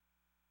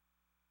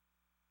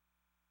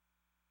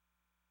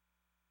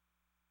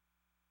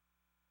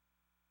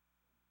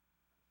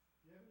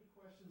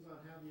questions on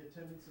how the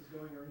attendance is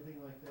going or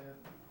anything like that?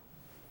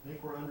 I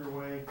think we're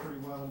underway pretty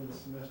well into the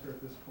semester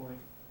at this point.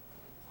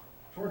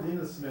 Toward the end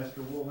of the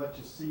semester, we'll let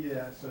you see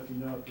that, so if you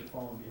know if you're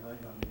falling behind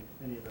on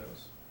any of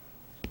those.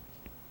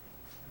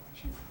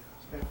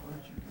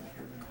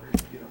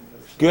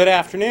 Good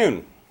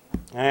afternoon,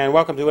 and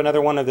welcome to another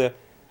one of the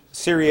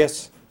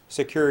Serious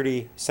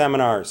Security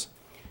Seminars.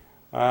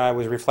 I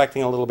was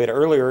reflecting a little bit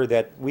earlier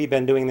that we've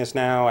been doing this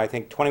now, I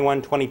think,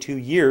 21, 22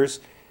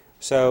 years.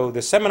 So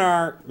the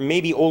seminar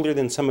may be older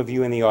than some of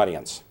you in the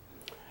audience,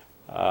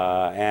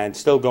 and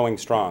still going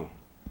strong.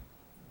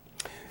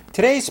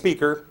 Today's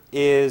speaker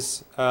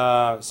is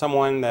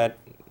someone that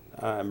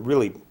I'm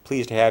really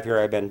pleased to have here.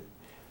 I've been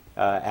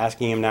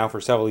asking him now for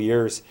several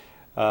years,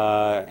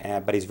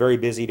 but he's very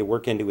busy to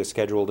work into his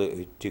schedule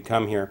to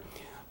come here.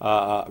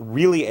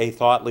 Really a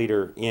thought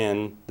leader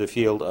in the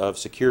field of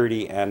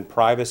security and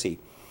privacy.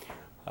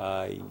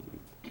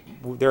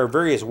 There are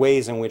various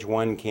ways in which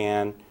one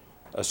can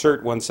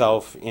assert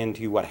oneself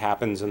into what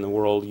happens in the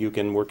world. You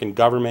can work in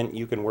government,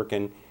 you can work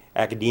in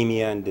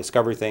academia and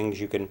discover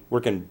things, you can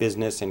work in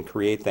business and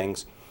create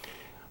things.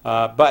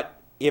 But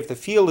if the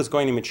field is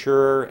going to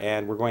mature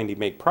and we're going to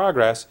make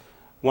progress,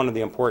 one of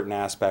the important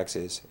aspects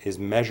is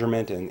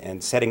measurement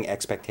and setting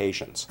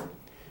expectations.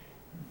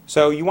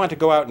 So you want to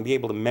go out and be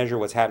able to measure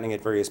what's happening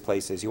at various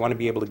places. You want to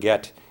be able to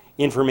get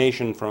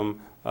information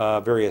from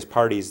various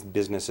parties,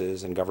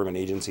 businesses, and government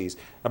agencies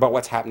about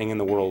what's happening in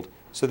the world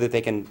so that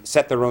they can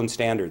set their own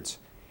standards.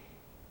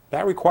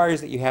 That requires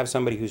that you have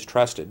somebody who's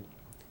trusted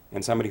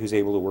and somebody who's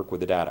able to work with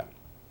the data.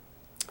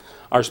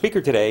 Our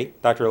speaker today,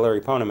 Dr.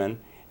 Larry Ponemon,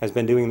 has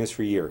been doing this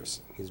for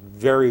years. He's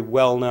very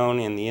well known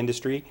in the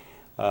industry.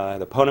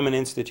 The Ponemon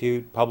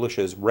Institute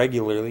publishes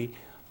regularly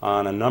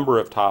on a number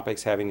of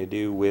topics having to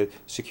do with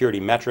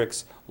security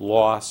metrics,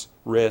 loss,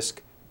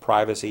 risk,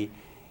 privacy.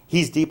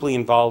 He's deeply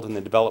involved in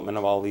the development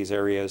of all these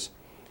areas,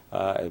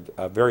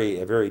 a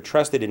very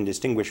trusted and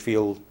distinguished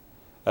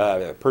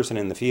person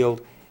in the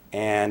field,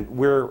 and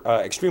we're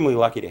extremely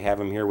lucky to have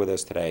him here with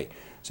us today.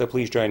 So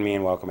please join me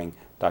in welcoming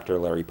Dr.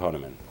 Larry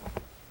Ponemon.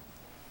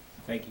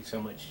 Thank you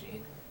so much,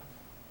 Gene.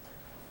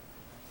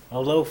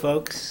 Hello,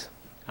 folks.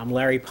 I'm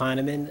Larry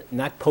Ponemon,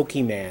 not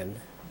Pokemon.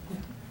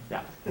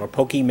 Yeah. Or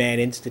Pokemon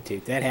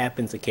Institute. That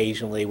happens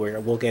occasionally where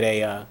we'll get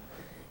a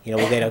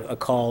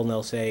call and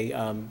they'll say,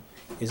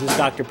 "Is this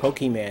Dr.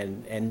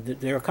 Pokemon?" And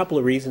there are a couple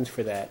of reasons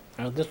for that.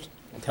 I'll just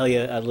tell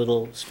you a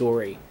little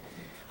story.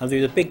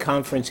 There's a big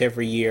conference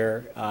every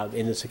year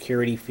in the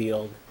security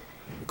field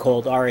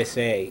called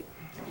RSA,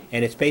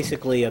 and it's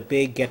basically a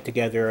big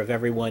get-together of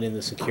everyone in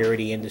the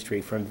security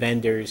industry, from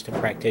vendors to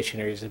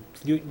practitioners.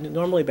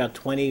 Normally about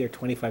 20 or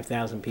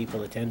 25,000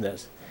 people attend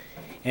this.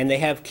 And they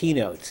have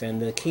keynotes, and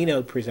the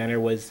keynote presenter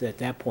was, at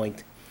that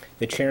point,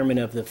 the chairman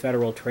of the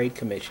Federal Trade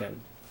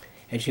Commission.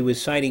 And she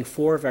was citing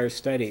 4 of our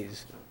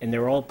studies, and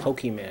they're all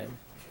Pokemon.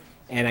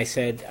 And I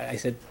said,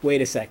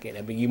 wait a second,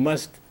 I mean,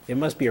 there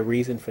must be a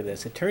reason for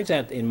this. It turns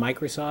out in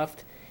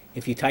Microsoft,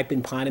 if you type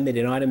in Ponemon,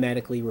 it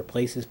automatically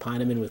replaces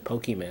Ponemon with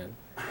Pokemon.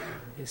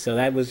 So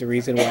that was the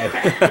reason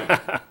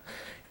why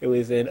it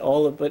was in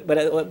all of,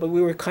 but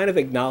we were kind of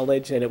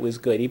acknowledged, and it was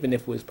good, even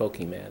if it was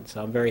Pokemon.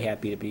 So I'm very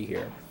happy to be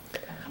here.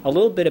 A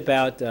little bit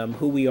about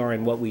who we are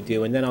and what we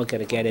do, and then I'll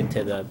get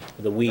into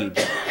the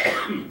weeds.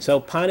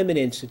 So Ponemon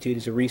Institute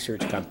is a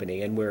research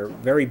company, and we're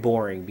very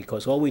boring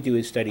because all we do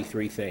is study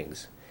 3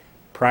 things: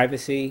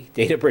 privacy,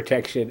 data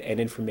protection, and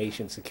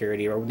information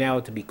security, or now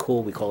to be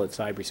cool, we call it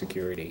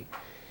cybersecurity.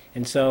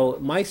 And so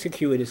my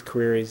circuitous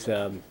career is,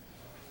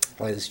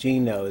 as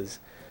Gene knows,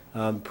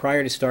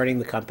 prior to starting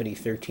the company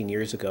 13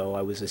 years ago,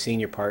 I was a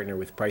senior partner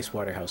with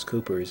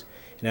PricewaterhouseCoopers,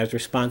 and I was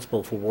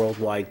responsible for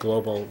worldwide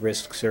global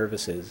risk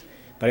services.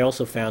 But I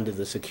also founded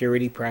the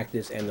security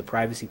practice and the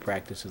privacy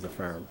practice of the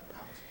firm.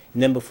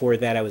 And then before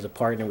that, I was a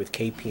partner with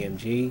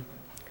KPMG,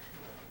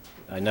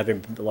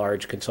 another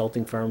large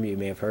consulting firm. You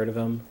may have heard of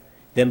them.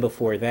 Then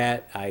before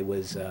that, I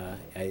was a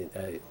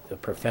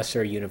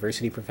professor,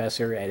 university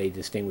professor at a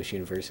distinguished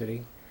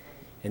university.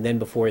 And then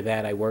before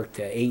that, I worked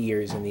 8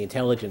 years in the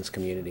intelligence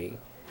community.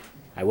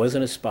 I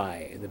wasn't a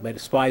spy, but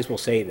spies will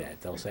say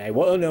that. They'll say,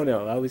 well,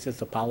 no, I was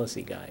just a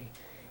policy guy.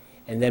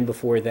 And then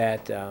before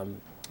that,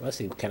 let's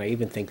see, can I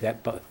even think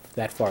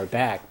that far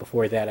back?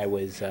 Before that, I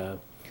was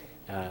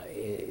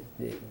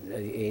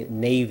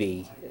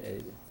Navy,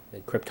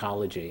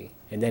 cryptology.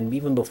 And then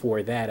even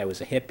before that, I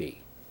was a hippie.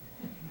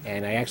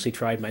 And I actually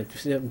tried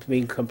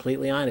being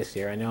completely honest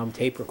here, I know I'm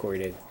tape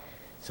recorded,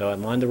 so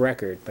I'm on the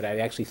record, but I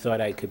actually thought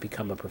I could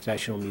become a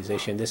professional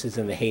musician. This is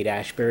in the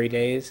Haight-Ashbury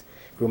days.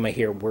 Grew my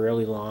hair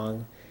really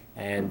long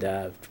and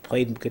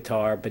played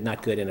guitar, but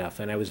not good enough.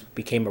 And I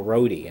became a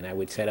roadie, and I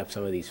would set up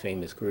some of these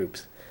famous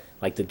groups,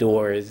 like the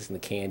Doors and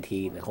the Canned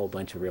Heat and a whole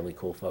bunch of really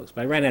cool folks.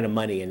 But I ran out of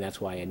money, and that's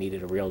why I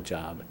needed a real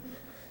job.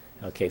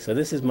 Okay, so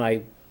this is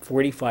my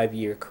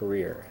 45-year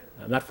career.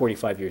 I'm not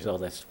 45 years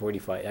old, that's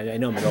 45. I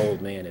know I'm an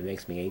old man, it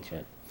makes me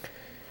ancient.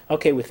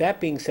 Okay, with that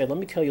being said, let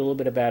me tell you a little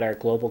bit about our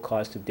global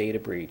cost of data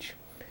breach.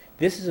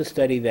 This is a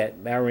study that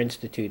our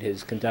institute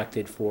has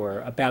conducted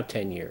for about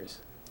 10 years.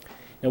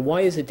 Now,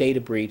 why is a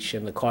data breach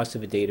and the cost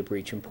of a data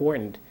breach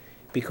important?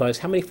 Because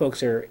how many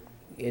folks are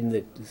in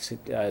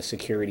the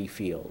security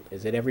field?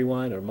 Is it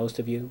everyone or most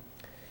of you?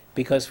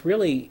 Because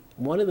really,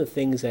 one of the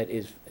things that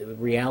is the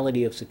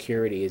reality of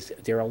security is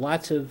there are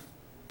lots of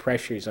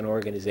pressures on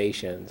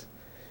organizations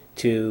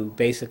to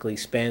basically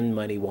spend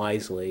money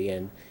wisely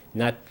and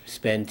not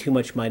spend too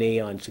much money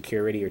on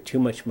security or too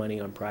much money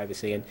on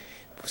privacy. And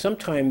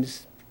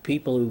sometimes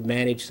people who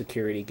manage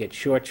security get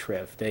short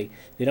shrift. They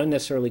don't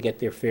necessarily get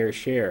their fair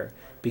share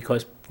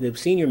because the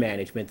senior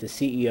management, the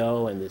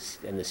CEO and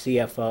the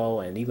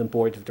CFO and even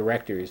boards of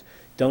directors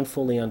don't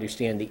fully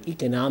understand the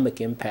economic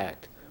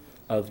impact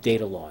of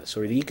data loss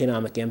or the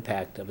economic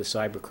impact of a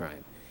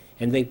cybercrime.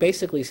 And they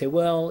basically say,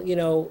 well,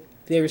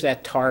 there's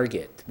that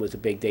Target was a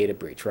big data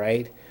breach,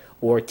 right?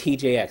 Or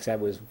TJX, that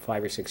was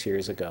 5 or 6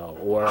 years ago.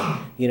 Or,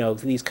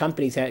 these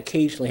companies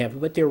occasionally happen,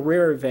 but they're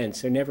rare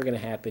events. They're never going to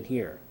happen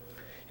here.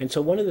 And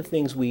so one of the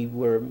things we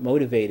were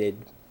motivated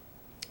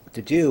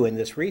to do in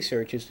this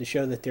research is to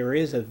show that there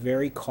is a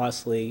very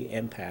costly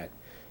impact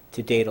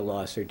to data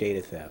loss or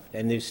data theft.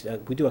 And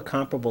we do a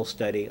comparable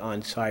study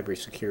on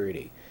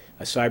cybersecurity.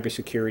 A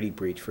cybersecurity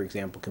breach, for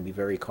example, can be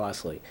very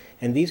costly.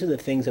 And these are the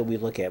things that we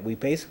look at. We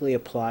basically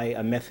apply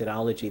a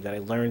methodology that I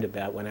learned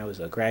about when I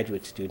was a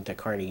graduate student at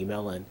Carnegie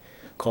Mellon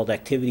called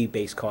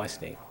activity-based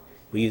costing.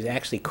 We use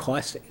actually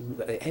cost.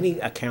 Any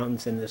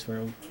accountants in this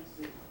room?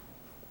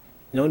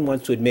 No one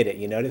wants to admit it.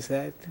 You notice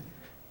that?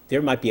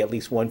 There might be at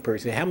least one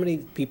person. How many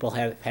people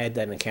have had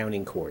an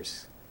accounting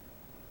course?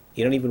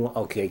 You don't even,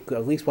 okay,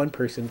 at least one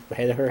person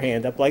had her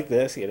hand up like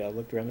this,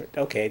 looked around.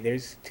 Okay,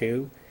 there's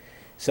two.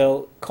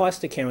 So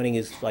cost accounting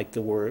is like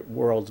the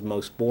world's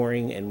most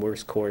boring and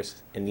worst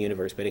course in the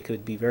universe, but it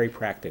could be very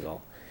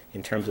practical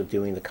in terms of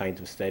doing the kinds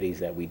of studies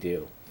that we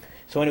do.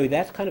 So anyway,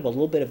 that's kind of a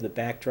little bit of the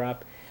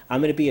backdrop.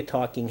 I'm going to be a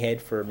talking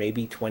head for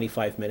maybe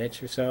 25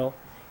 minutes or so.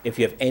 If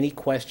you have any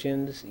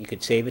questions, you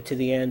could save it to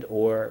the end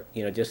or,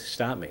 just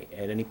stop me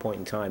at any point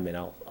in time and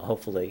I'll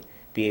hopefully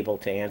be able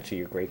to answer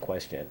your great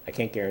question. I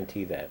can't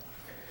guarantee that.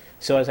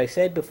 So as I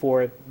said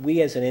before,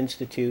 we as an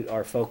institute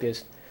are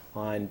focused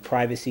on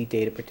privacy,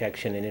 data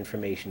protection, and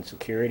information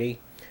security.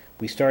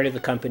 We started the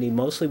company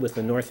mostly with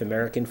a North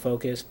American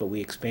focus, but we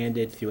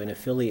expanded through an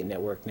affiliate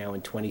network now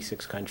in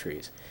 26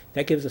 countries.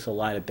 That gives us a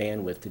lot of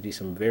bandwidth to do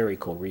some very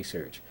cool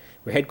research.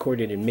 We're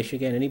headquartered in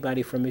Michigan.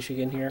 Anybody from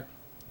Michigan here?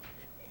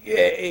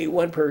 Yay,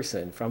 one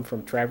person. From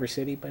Traverse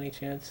City, by any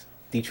chance?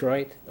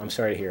 Detroit? I'm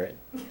sorry to hear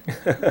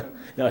it.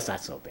 No, it's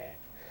not so bad.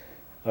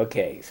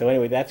 Okay, so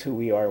anyway, that's who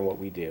we are and what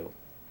we do.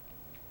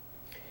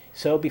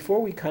 So before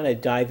we kind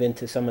of dive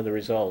into some of the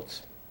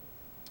results,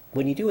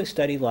 when you do a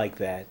study like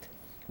that,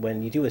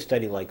 when you do a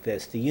study like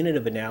this, the unit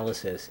of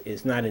analysis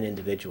is not an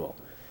individual.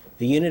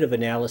 The unit of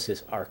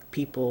analysis are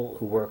people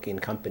who work in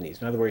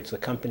companies. In other words, the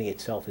company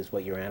itself is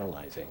what you're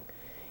analyzing.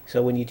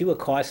 So when you do a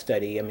cost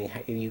study,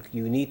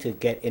 you need to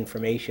get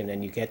information,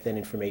 and you get that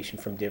information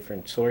from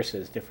different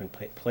sources, different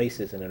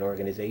places in an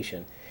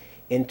organization.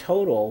 In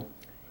total,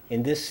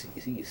 in this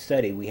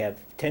study, we have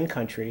 10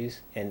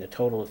 countries and a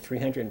total of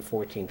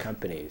 314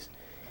 companies.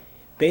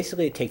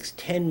 Basically, it takes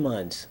 10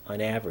 months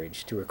on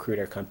average to recruit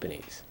our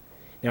companies.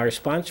 Now, our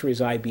sponsor is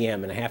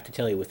IBM, and I have to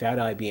tell you, without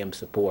IBM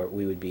support,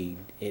 we would be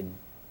in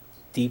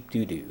deep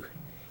doo-doo.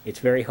 It's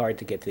very hard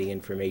to get the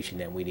information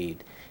that we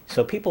need.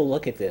 So people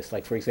look at this,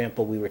 like for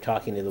example, we were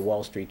talking to the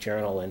Wall Street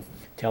Journal and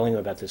telling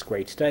them about this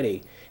great study,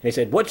 and they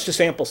said, what's the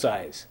sample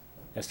size?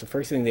 That's the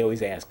first thing they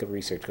always ask of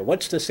research.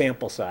 What's the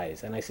sample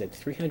size? And I said,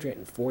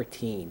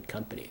 314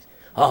 companies.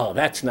 Oh,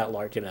 that's not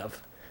large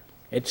enough.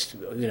 It's,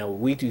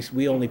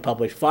 we only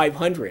publish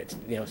 500,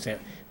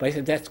 but I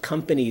said, that's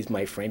companies,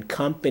 my friend,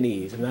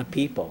 companies, not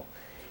people.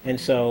 And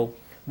so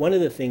one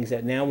of the things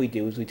that now we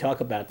do is we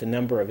talk about the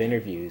number of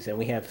interviews, and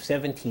we have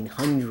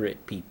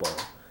 1,700 people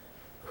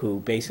who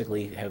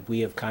basically we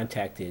have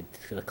contacted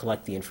to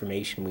collect the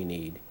information we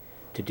need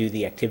to do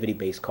the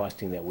activity-based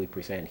costing that we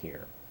present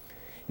here.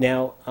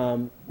 Now,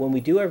 when we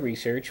do our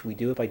research, we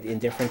do it in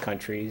different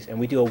countries, and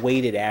we do a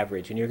weighted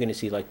average, and you're going to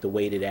see like the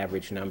weighted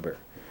average number.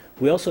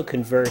 We also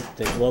convert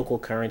the local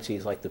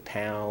currencies like the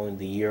pound,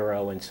 the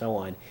euro, and so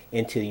on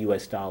into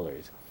US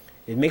dollars.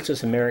 It makes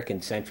us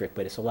American-centric,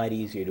 but it's a lot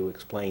easier to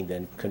explain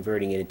than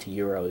converting it into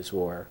euros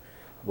or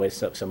with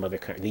some other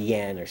the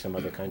yen or some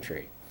other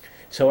country.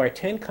 So our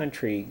 10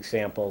 country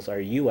samples are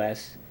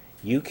US,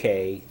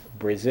 UK,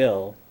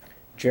 Brazil,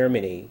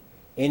 Germany,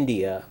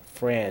 India,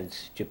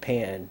 France,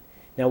 Japan.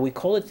 Now we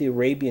call it the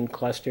Arabian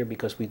cluster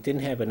because we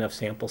didn't have enough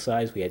sample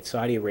size. We had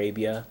Saudi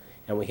Arabia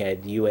and we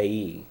had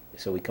UAE,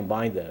 so we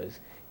combined those,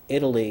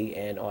 Italy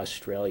and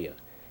Australia.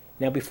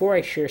 Now before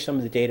I share some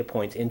of the data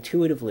points,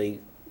 intuitively,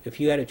 if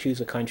you had to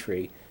choose a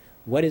country,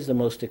 what is the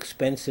most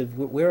expensive,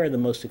 where are the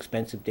most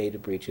expensive data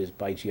breaches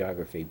by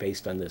geography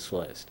based on this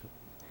list?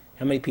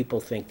 How many people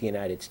think the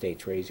United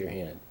States? Raise your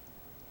hand.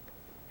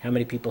 How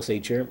many people say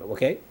Germany?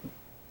 Okay,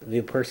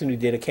 the person who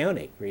did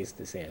accounting raised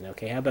his hand.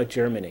 Okay, how about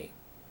Germany?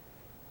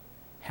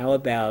 How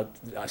about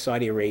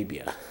Saudi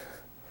Arabia?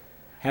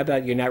 How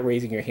about you're not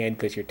raising your hand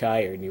because you're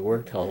tired and you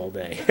worked all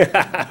day?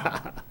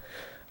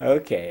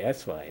 Okay,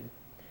 that's fine.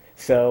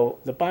 So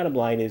the bottom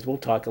line is we'll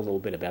talk a little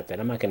bit about that.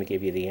 I'm not going to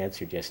give you the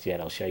answer just yet.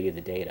 I'll show you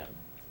the data.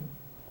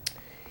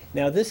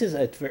 Now this is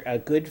a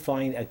good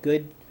find, a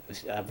good,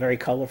 very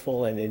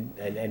colorful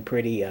and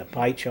pretty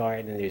pie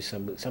chart, and there's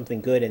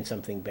something good and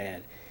something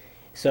bad.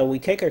 So we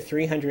take our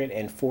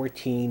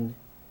 314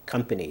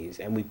 companies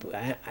and we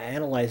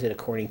analyze it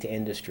according to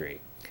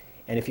industry.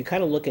 And if you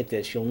kind of look at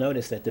this, you'll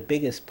notice that the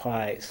biggest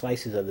pie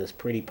slices of this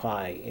pretty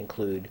pie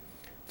include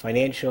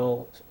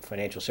financial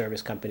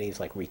service companies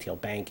like retail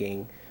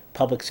banking,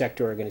 public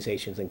sector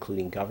organizations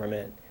including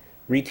government,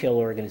 retail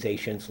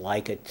organizations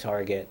like a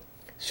Target,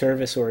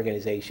 service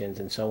organizations,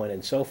 and so on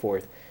and so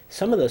forth.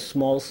 Some of the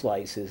small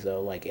slices,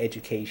 though, like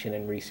education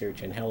and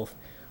research and health,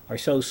 are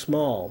so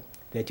small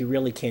that you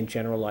really can't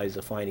generalize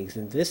the findings.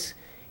 And this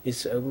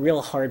is a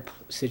real hard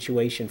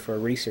situation for a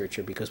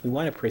researcher because we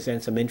want to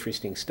present some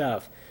interesting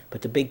stuff,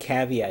 but the big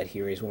caveat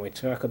here is when we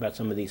talk about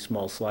some of these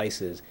small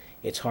slices,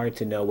 it's hard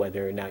to know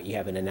whether or not you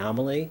have an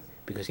anomaly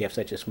because you have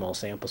such a small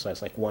sample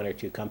size, like one or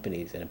two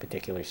companies in a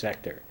particular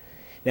sector.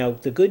 Now,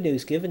 the good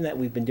news, given that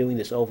we've been doing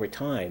this over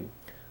time,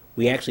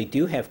 we actually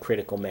do have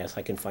critical mass,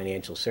 like in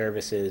financial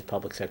services,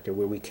 public sector,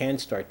 where we can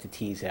start to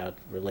tease out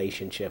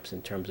relationships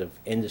in terms of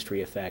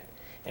industry effect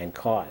and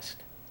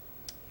cost.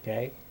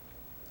 Okay?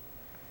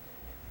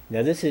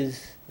 Now this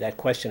is that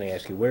question I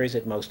asked you, where is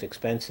it most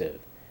expensive?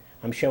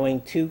 I'm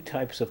showing two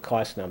types of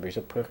cost numbers,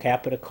 a per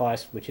capita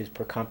cost, which is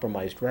per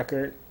compromised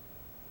record,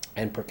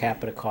 and per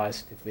capita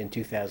cost in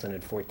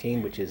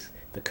 2014, which is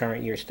the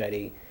current year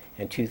study,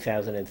 and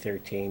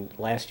 2013,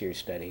 last year's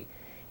study.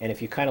 And if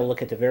you kind of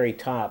look at the very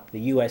top, the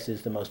US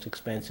is the most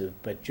expensive,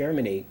 but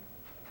Germany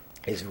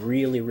is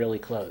really, really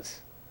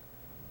close.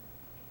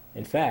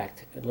 In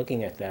fact,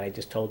 looking at that, I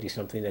just told you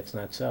something that's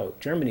not so.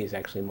 Germany is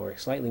actually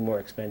slightly more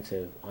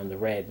expensive on the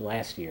red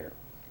last year,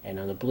 and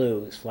on the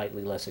blue,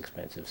 slightly less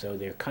expensive. So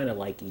they're kind of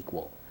like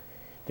equal.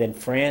 Then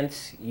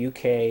France,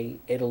 UK,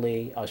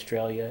 Italy,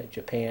 Australia,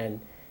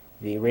 Japan,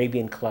 the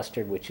Arabian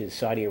cluster, which is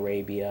Saudi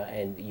Arabia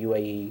and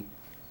UAE,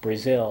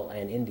 Brazil,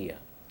 and India.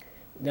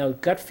 Now,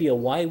 gut feel,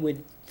 why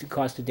would the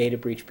cost of data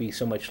breach be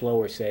so much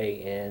lower, say,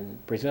 in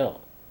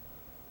Brazil?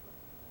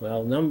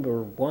 Well,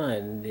 number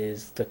one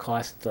is the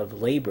cost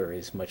of labor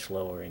is much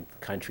lower in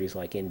countries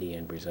like India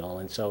and Brazil.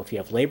 And so if you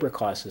have labor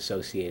costs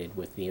associated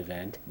with the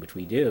event, which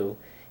we do,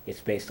 it's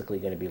basically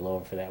going to be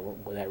lower for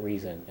that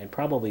reason, and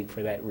probably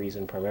for that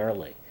reason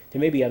primarily.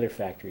 There may be other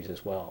factors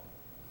as well.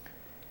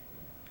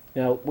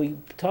 Now, we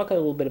talk a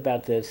little bit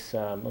about this.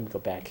 Let me go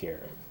back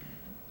here.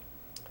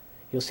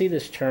 You'll see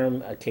this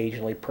term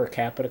occasionally, per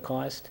capita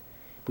cost.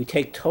 We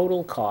take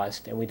total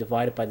cost and we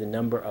divide it by the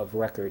number of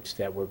records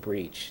that were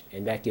breached,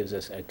 and that gives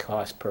us a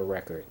cost per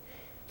record.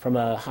 From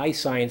a high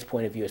science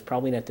point of view, it's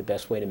probably not the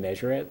best way to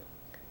measure it,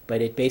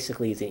 but it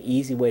basically is an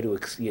easy way to,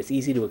 it's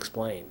easy to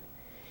explain.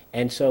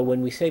 And so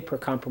when we say per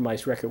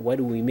compromised record, what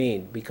do we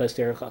mean? Because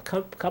there are a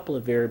couple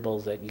of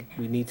variables that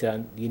you need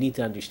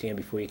to understand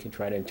before you can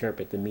try to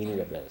interpret the meaning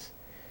of this.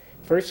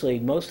 Firstly,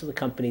 most of the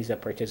companies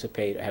that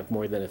participate have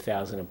more than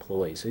 1,000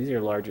 employees, so these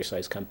are larger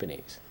sized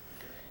companies.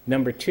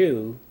 Number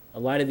two, a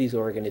lot of these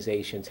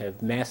organizations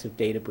have massive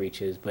data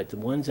breaches, but the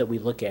ones that we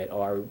look at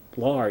are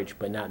large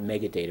but not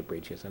mega data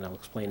breaches, and I'll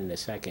explain in a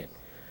second.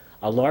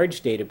 A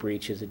large data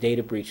breach is a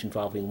data breach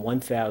involving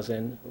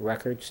 1,000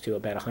 records to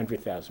about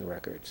 100,000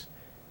 records.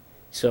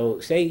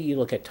 So say you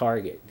look at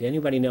Target. Does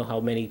anybody know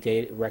how many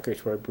data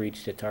records were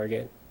breached at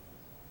Target?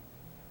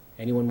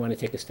 Anyone want to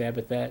take a stab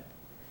at that?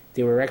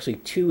 There were actually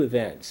two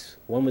events.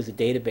 One was a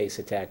database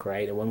attack,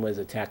 right, and one was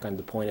an attack on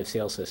the point of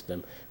sale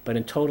system. But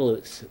in total,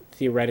 it's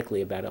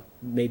theoretically about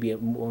maybe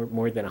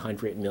more than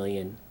 100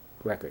 million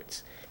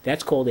records.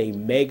 That's called a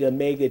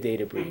mega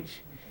data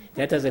breach.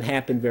 That doesn't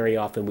happen very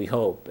often, we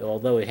hope,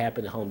 although it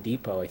happened at Home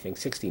Depot, I think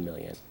 60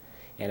 million.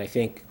 And I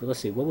think, let's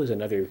see, what was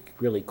another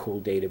really cool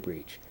data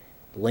breach?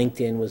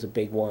 LinkedIn was a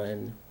big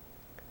one.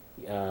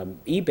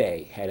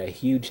 eBay had a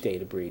huge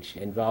data breach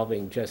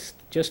involving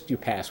just your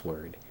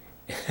password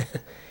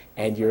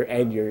and your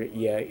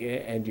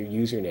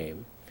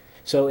username.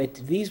 So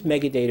these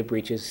mega data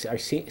breaches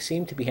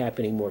seem to be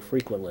happening more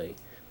frequently,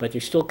 but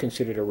they're still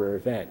considered a rare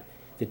event.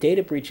 The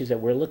data breaches that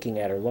we're looking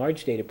at are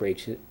large data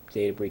breaches,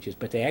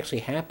 but they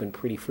actually happen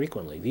pretty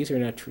frequently. These are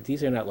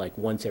not like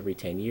once every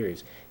 10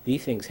 years.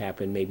 These things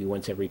happen maybe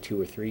once every 2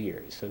 or 3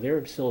 years. So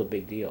they're still a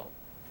big deal.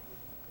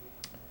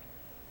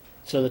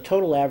 So the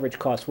total average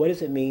cost, what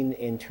does it mean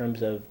in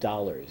terms of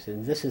dollars?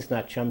 And this is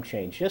not chump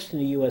change. Just in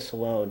the U.S.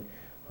 alone,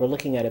 we're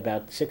looking at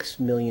about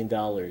 $6 million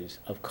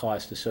of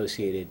cost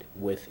associated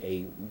with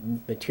a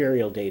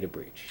material data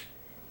breach.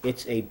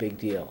 It's a big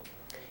deal.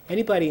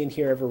 Anybody in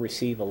here ever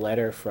receive a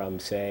letter from,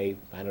 say,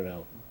 I don't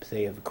know,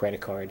 say you have a credit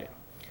card,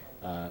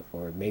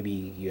 or maybe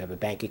you have a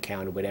bank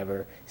account or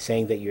whatever,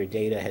 saying that your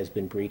data has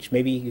been breached?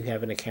 Maybe you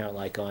have an account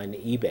like on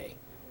eBay.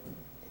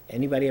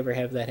 Anybody ever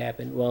have that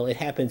happen? Well, it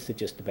happens to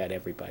just about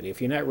everybody.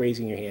 If you're not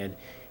raising your hand,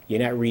 you're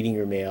not reading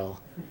your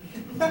mail,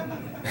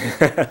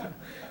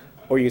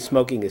 or you're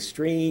smoking a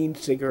strange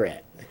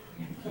cigarette.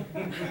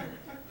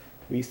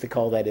 We used to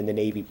call that in the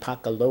Navy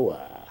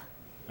Pakaloa.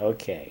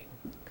 Okay.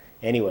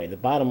 Anyway, the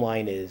bottom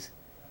line is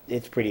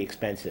it's pretty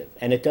expensive,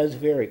 and it does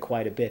vary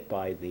quite a bit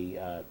by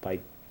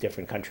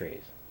different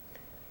countries.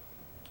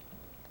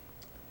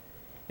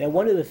 Now,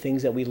 one of the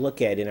things that we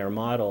look at in our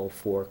model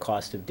for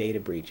cost of data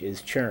breach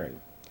is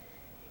churn.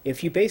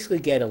 If you basically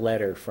get a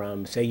letter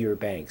from, say, your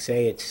bank,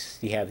 say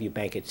you have your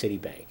bank at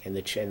Citibank, and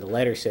the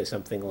letter says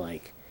something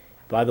like,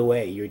 by the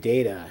way, your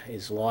data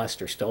is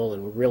lost or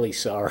stolen. We're really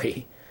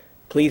sorry.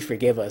 Please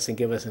forgive us and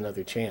give us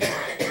another chance.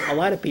 A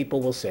lot of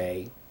people will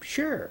say,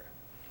 sure,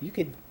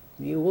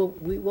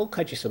 we'll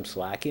cut you some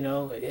slack.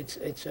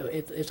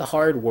 It's a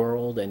hard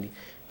world, and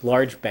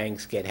large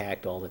banks get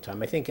hacked all the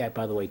time. I think,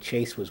 by the way,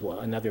 Chase was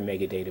another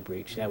mega data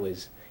breach. That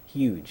was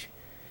huge.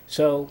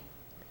 So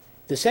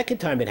the second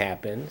time it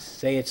happens,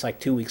 say it's like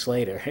 2 weeks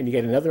later, and you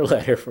get another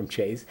letter from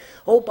Chase.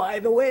 Oh, by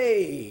the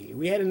way,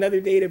 we had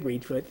another data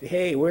breach, but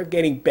hey, we're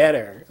getting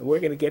better. We're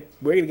gonna get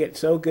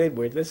so good.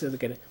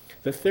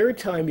 The third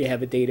time you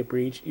have a data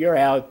breach, you're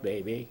out,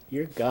 baby.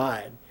 You're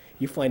gone.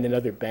 You find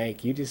another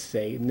bank. You just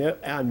say, no,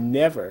 I'm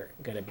never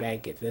gonna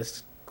bank at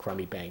this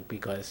crummy bank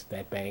because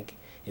that bank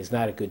is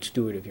not a good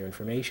steward of your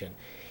information.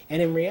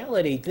 And in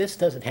reality, this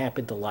doesn't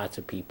happen to lots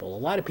of people. A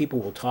lot of people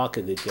will talk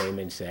a good game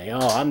and say,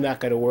 oh, I'm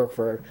not going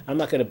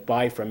to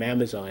buy from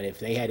Amazon if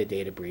they had a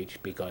data breach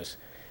because,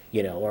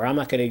 or I'm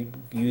not going to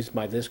use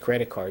this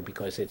credit card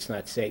because it's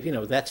not safe.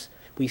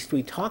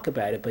 We talk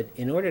about it, but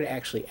in order to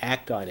actually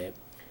act on it,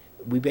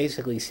 we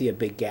basically see a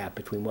big gap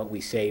between what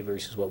we say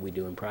versus what we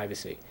do in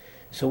privacy.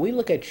 So we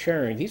look at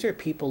churn. These are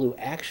people who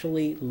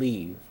actually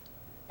leave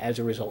as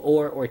a result,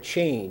 or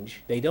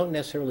change. They don't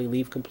necessarily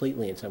leave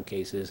completely in some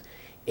cases,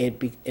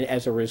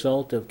 as a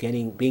result of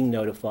being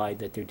notified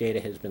that their data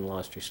has been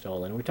lost or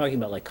stolen. We're talking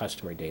about like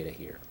customer data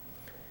here.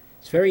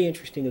 It's a very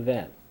interesting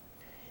event.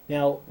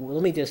 Now,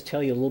 let me just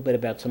tell you a little bit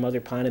about some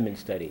other Ponemon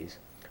studies.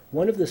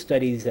 One of the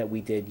studies that we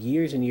did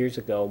years and years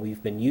ago,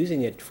 we've been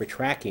using it for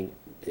tracking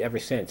ever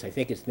since. I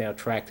think it's now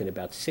tracked in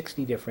about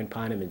 60 different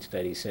Ponemon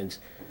studies since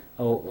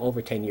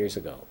over 10 years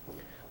ago.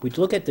 We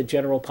look at the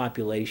general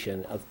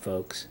population of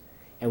folks,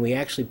 and we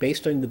actually,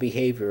 based on the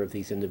behavior of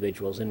these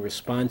individuals in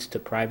response to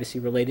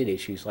privacy-related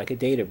issues like a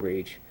data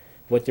breach,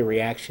 what the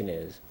reaction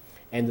is.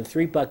 And the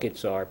three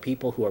buckets are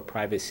people who are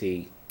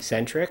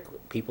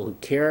privacy-centric, people who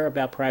care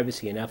about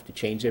privacy enough to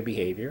change their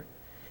behavior,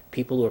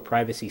 people who are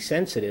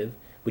privacy-sensitive,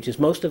 which is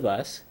most of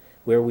us,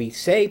 where we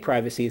say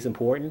privacy is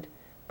important,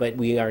 but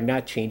we are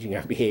not changing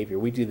our behavior.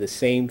 We do the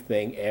same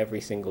thing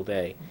every single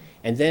day.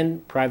 And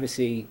then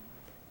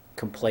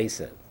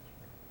privacy-complacent.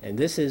 And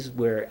this is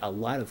where a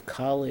lot of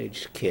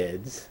college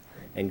kids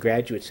and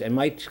graduates, and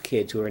my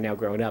kids who are now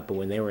grown up, but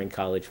when they were in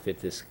college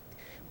fit this,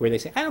 where they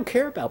say, I don't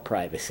care about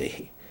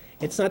privacy.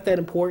 It's not that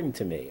important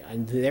to me.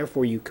 And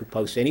therefore you could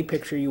post any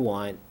picture you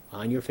want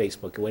on your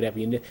Facebook or whatever.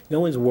 No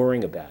one's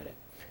worrying about it.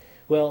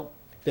 Well,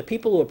 the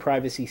people who are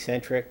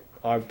privacy-centric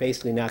are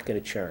basically not going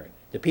to churn.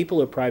 The people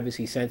who are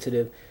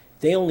privacy-sensitive,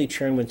 they only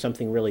churn when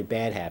something really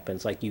bad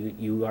happens, like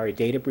you are a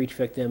data breach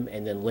victim,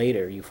 and then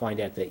later you find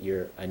out that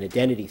you're an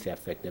identity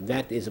theft victim.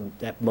 That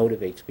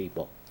motivates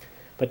people.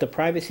 But the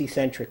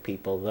privacy-centric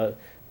people, the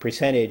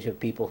percentage of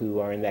people who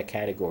are in that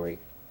category,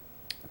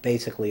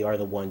 basically are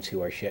the ones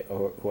who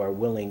are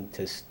willing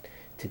to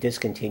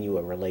discontinue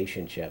a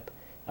relationship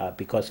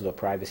because of a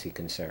privacy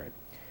concern.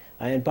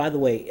 And by the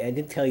way, I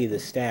didn't tell you the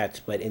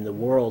stats, but in the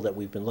world that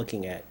we've been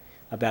looking at,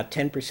 about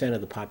 10% of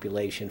the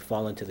population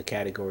fall into the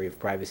category of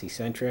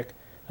privacy-centric,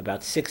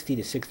 about 60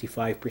 to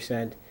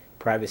 65%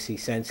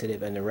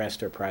 privacy-sensitive, and the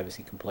rest are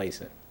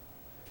privacy-complacent.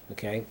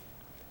 Okay?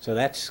 So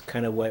that's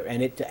kind of what,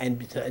 and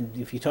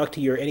if you talk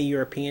to any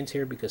Europeans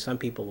here, because some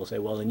people will say,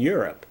 well, in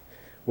Europe,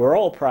 we're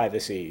all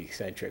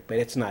privacy-centric, but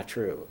it's not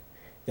true.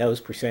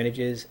 Those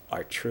percentages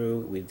are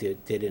true. We did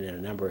it in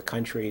a number of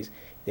countries.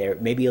 They're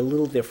maybe a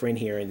little different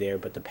here and there,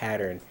 but the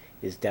pattern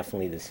is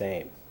definitely the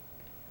same.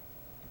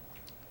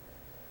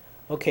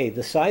 Okay,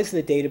 the size of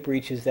the data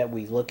breaches that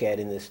we look at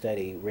in this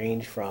study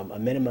range from a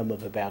minimum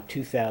of about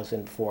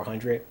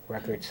 2,400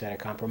 records that are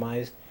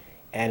compromised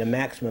and a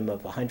maximum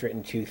of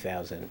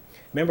 102,000.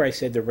 Remember I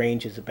said the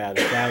range is about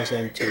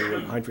 1,000 to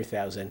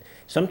 100,000.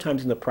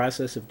 Sometimes in the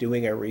process of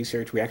doing our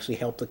research, we actually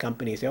help the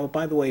company say, oh,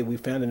 by the way, we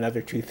found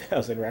another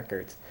 2,000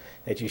 records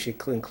that you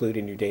should include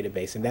in your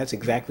database. And that's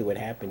exactly what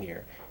happened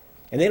here.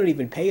 And they don't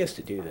even pay us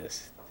to do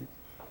this.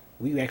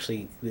 We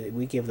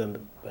give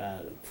them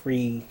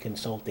free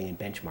consulting and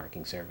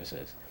benchmarking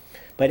services.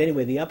 But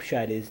anyway, the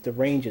upshot is the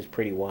range is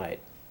pretty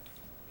wide.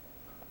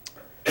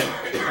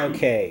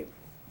 Okay,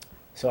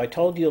 so I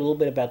told you a little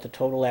bit about the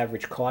total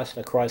average cost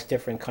across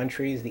different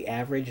countries. The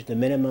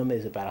minimum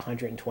is about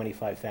 $125,000,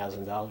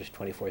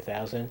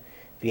 $24,000.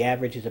 The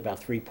average is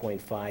about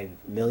 $3.5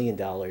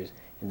 million,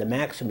 and the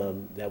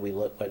maximum that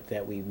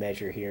we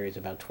measure here is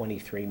about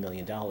 $23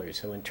 million.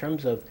 So in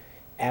terms of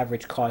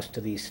average cost to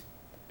these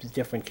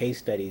different case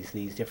studies,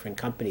 these different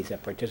companies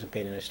that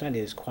participate in a study,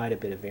 there's quite a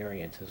bit of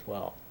variance as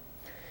well.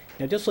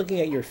 Now, just looking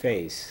at your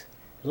face,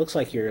 it looks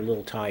like you're a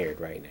little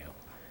tired right now.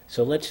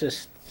 So let's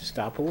just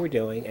stop what we're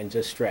doing and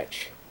just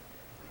stretch.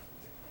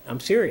 I'm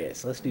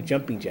serious. Let's do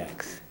jumping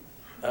jacks.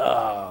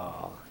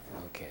 Oh,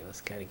 okay,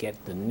 let's kind of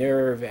get the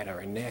nerve at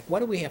our neck. What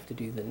do we have to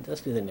do then?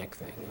 Let's do the neck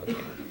thing.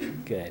 Okay,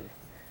 good.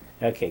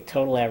 Okay,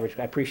 total average,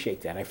 I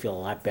appreciate that. I feel a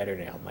lot better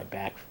now. My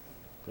back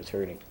was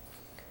hurting.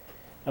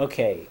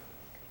 Okay,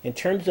 in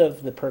terms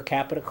of the per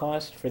capita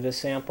cost for this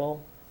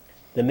sample,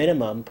 the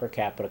minimum per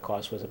capita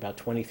cost was about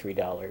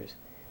 $23.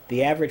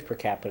 The average per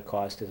capita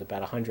cost is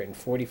about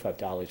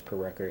 $145 per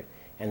record,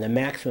 and the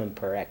maximum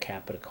per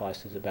capita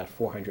cost is about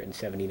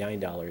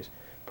 $479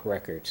 per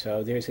record.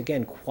 So there's,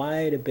 again,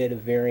 quite a bit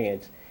of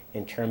variance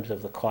in terms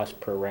of the cost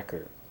per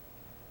record.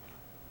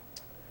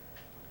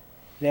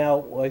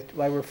 Now,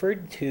 I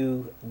referred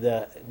to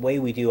the way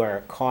we do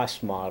our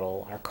cost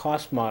model. Our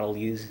cost model,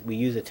 we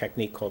use a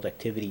technique called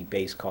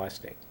activity-based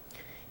costing.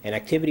 And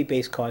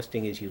activity-based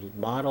costing is you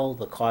model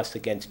the cost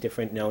against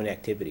different known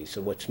activities.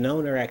 So what's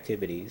known are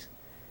activities,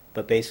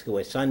 but basically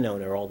what's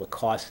unknown are all the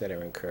costs that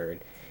are incurred.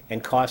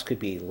 And costs could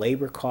be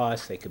labor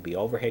costs, they could be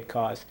overhead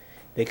costs,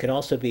 they could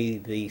also be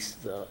the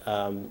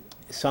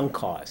sunk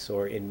costs,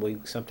 or we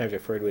sometimes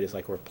refer to it as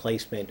like a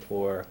replacement,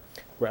 or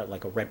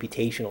like a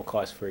reputational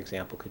cost, for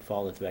example, could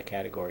fall into that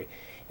category.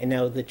 And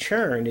now the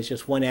churn is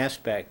just one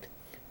aspect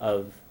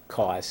of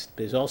cost.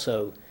 There's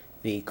also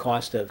the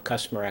cost of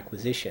customer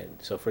acquisition.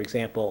 So for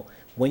example,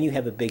 when you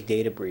have a big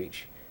data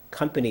breach,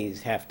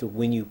 companies have to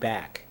win you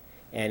back,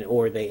 and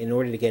or they, in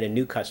order to get a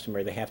new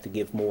customer, they have to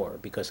give more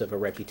because of a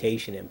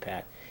reputation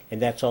impact,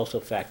 and that's also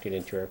factored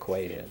into your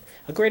equation.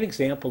 A great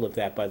example of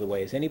that, by the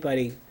way, is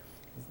anybody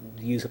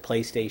use a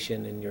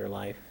PlayStation in your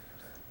life?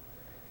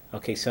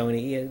 Okay,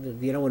 Sony,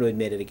 you don't want to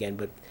admit it again,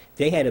 but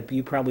they had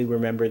you probably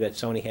remember that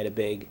Sony had a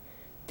big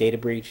data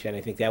breach, and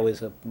I think that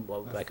was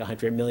like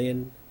 100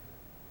 million.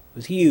 It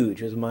was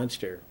huge, it was a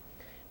monster.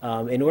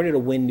 In order to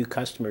win new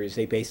customers,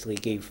 they basically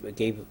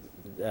gave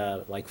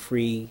like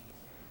free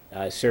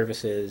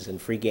services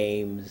and free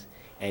games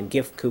and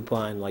gift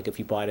coupon. Like if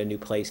you bought a new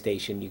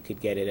PlayStation, you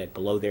could get it at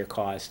below their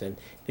cost, and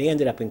they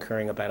ended up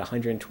incurring about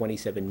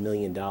 $127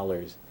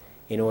 million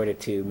in order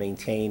to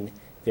maintain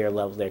their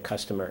level, their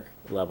customer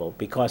level,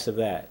 because of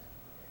that,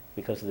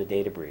 because of the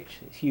data breach.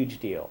 It's a huge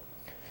deal.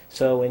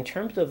 So in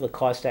terms of the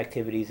cost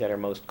activities that are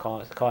most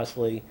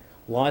costly,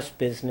 lost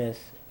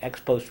business,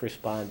 ex-post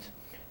response,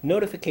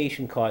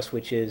 notification costs,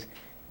 which is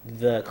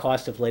the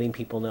cost of letting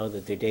people know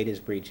that their data is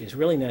breached, is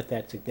really not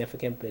that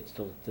significant, but it's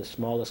the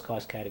smallest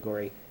cost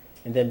category.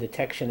 And then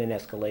detection and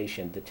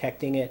escalation,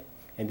 detecting it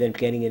and then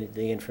getting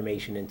the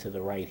information into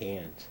the right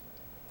hands.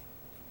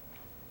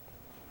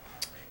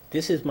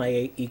 This is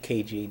my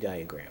EKG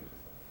diagram.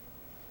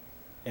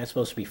 That's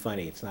supposed to be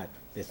funny. It's not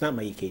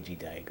my EKG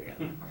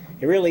diagram.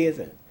 It really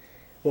isn't.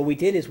 What we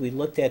did is we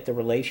looked at the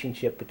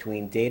relationship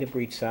between data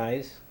breach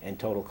size and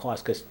total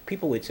cost, because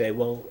people would say,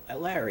 well,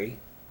 Larry,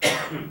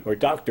 or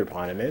Dr.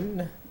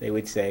 Poneman, they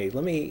would say,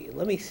 let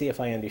me see if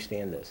I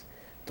understand this.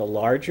 The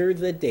larger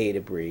the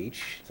data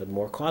breach, the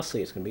more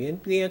costly it's going to be.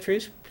 And the answer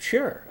is,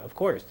 sure, of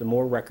course. The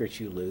more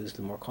records you lose,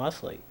 the more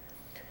costly.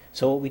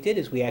 So what we did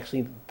is we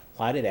actually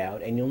plotted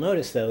out, and you'll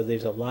notice, though,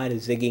 there's a lot of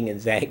zigging and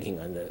zagging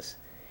on this.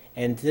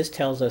 And this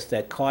tells us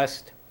that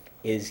cost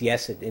is,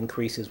 yes, it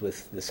increases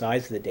with the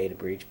size of the data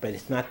breach, but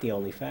it's not the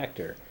only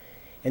factor.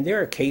 And there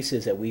are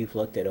cases that we've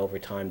looked at over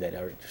time that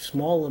are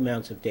small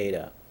amounts of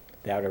data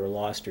that are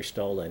lost or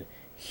stolen,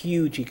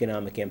 huge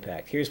economic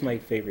impact. Here's my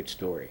favorite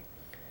story.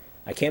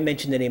 I can't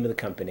mention the name of the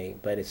company,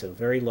 but it's a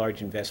very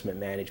large investment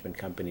management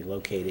company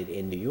located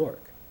in New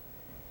York.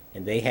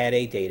 And they had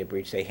a data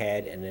breach. They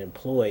had an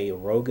employee, a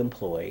rogue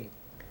employee,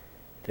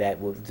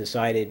 that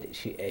decided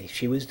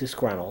she was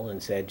disgruntled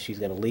and said she's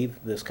going to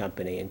leave this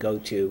company and go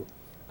to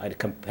a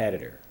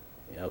competitor.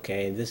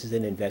 Okay, and this is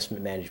an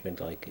investment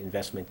management, like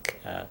investment,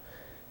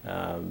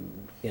 how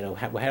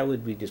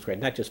would we describe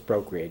it? Not just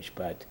brokerage,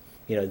 but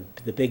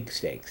the big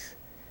stakes.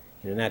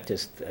 Not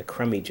just a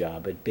crummy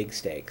job, but big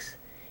stakes.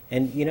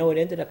 And what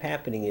ended up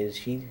happening is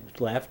she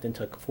left and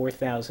took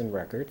 4,000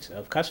 records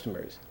of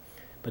customers.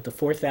 But the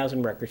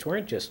 4,000 records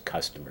weren't just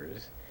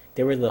customers.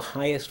 They were the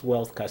highest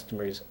wealth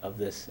customers of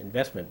this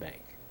investment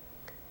bank.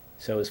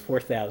 So it was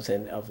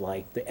 4,000 of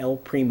like the El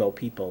Primo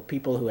people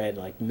who had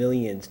like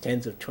millions,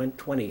 tens of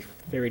 20,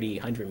 30,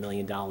 $100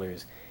 million.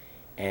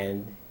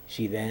 And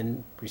she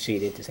then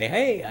proceeded to say,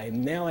 hey,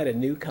 I'm now at a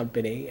new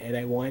company and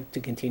I want to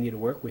continue to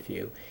work with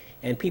you.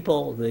 And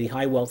people, the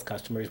high wealth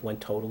customers, went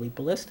totally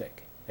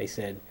ballistic. They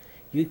said,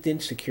 you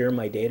didn't secure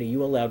my data.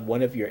 You allowed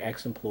one of your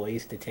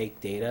ex-employees to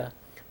take data.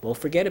 Well,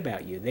 forget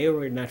about you. They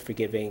were not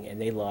forgiving, and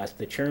they lost.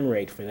 The churn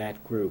rate for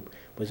that group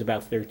was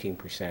about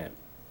 13%.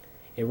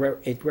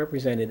 It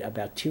represented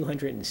about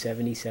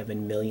 $277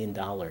 million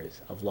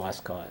of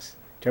lost costs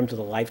in terms of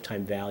the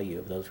lifetime value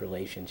of those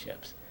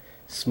relationships.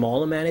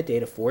 Small amount of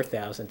data,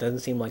 4,000, doesn't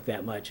seem like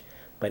that much.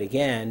 But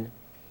again,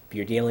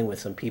 you're dealing with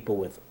some people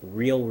with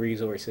real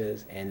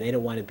resources, and they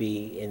don't want to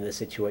be in the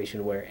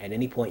situation where at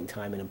any point in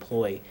time an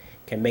employee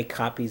can make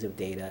copies of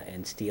data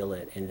and steal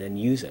it and then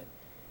use it.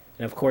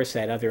 And of course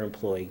that other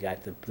employee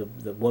got,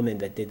 the woman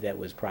that did that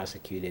was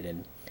prosecuted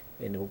and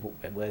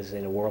was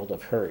in a world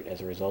of hurt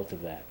as a result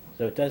of that.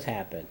 So it does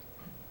happen.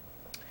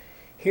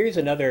 Here's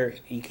another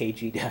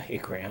EKG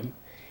diagram,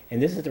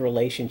 and this is the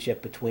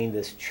relationship between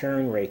this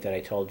churn rate that I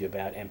told you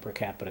about and per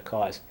capita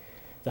cost.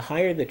 The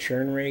higher the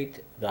churn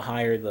rate, the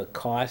higher the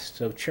cost.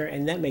 So churn,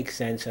 and that makes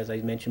sense, as I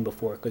mentioned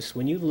before, because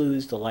when you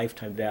lose the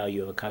lifetime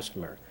value of a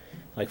customer,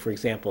 like for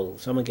example,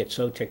 someone gets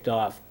so ticked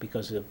off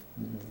because of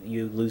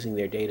you losing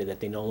their data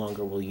that they no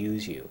longer will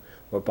use you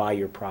or buy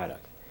your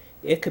product,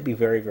 it could be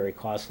very, very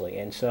costly.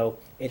 And so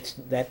it's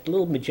that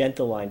little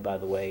magenta line, by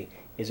the way,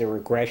 is a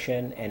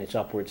regression, and it's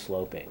upward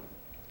sloping.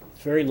 It's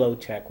a very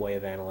low-tech way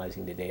of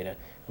analyzing the data.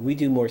 We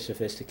do more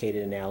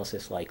sophisticated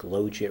analysis like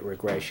logit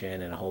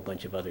regression and a whole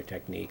bunch of other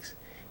techniques.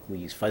 We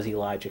use fuzzy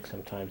logic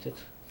sometimes.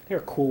 There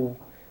are cool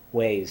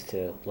ways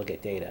to look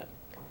at data.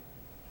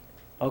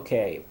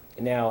 Okay,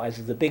 now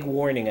as the big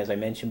warning, as I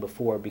mentioned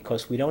before,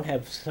 because we don't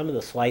have some of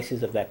the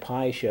slices of that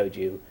pie I showed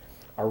you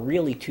are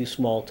really too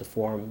small to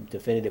form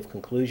definitive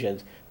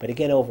conclusions. But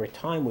again, over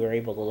time, we were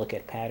able to look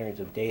at patterns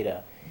of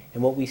data.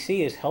 And what we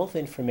see is health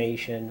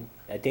information,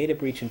 a data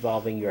breach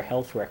involving your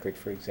health record,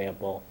 for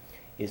example,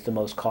 is the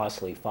most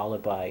costly,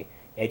 followed by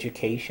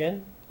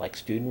education, like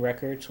student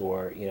records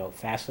or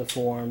FAFSA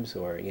forms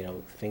or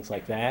things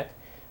like that,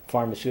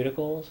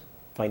 pharmaceuticals,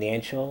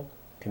 financial,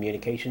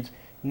 communications.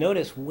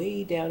 Notice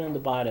way down on the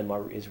bottom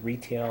is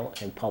retail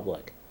and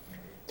public.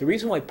 The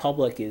reason why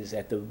public is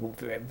at the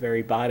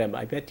very bottom,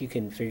 I bet you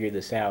can figure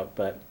this out,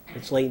 but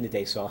it's late in the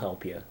day, so I'll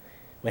help you.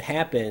 What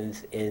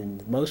happens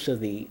in most of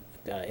the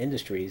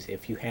industries,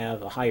 if you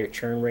have a higher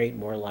churn rate,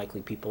 more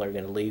likely people are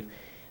going to leave.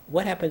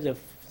 What happens if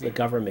the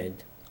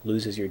government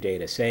loses your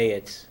data? Say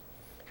it's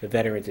the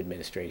Veterans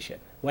Administration.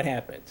 What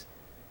happens?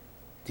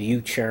 Do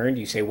you churn? Do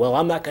you say, well,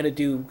 I'm not going to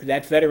do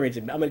that Veterans,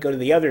 I'm going to go to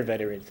the other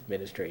Veterans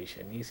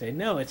Administration? You say,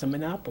 no, it's a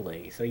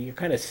monopoly, so you're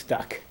kind of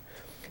stuck.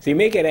 So you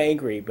may get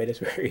angry, but it's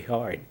very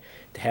hard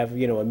to have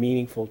a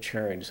meaningful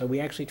churn. So we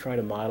actually try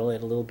to model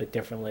it a little bit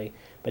differently,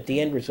 but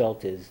the end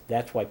result is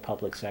that's why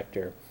public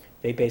sector,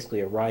 they basically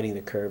are riding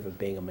the curve of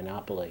being a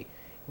monopoly.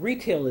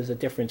 Retail is a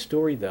different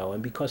story, though,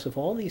 and because of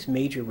all these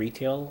major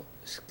retail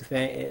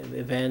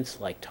events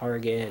like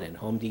Target and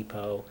Home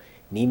Depot,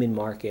 Neiman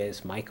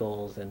Marcus,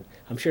 Michaels, and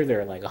I'm sure there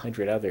are like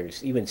 100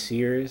 others, even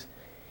Sears,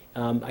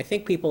 I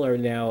think people are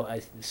now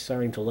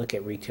starting to look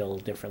at retail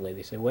differently.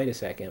 They say, wait a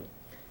second,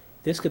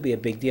 this could be a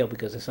big deal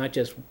because it's not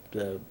just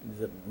the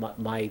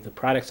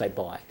products I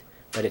bought,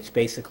 but it's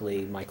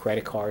basically my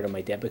credit card or my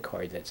debit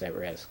card that's at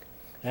risk.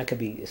 That could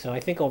be, so I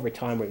think over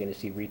time we're going to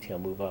see retail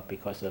move up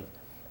because of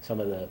some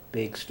of the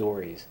big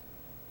stories.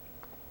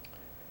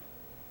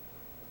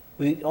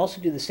 We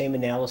also do the same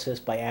analysis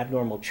by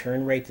abnormal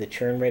churn rate, the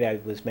churn rate I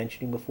was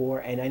mentioning before,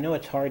 and I know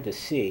it's hard to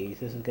see.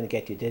 This is going to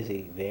get you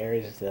dizzy.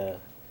 There's the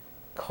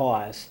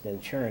cost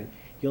and churn.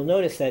 You'll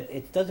notice that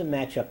it doesn't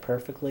match up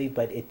perfectly,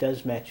 but it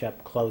does match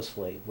up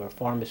closely, where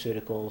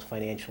pharmaceuticals,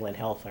 financial, and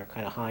health are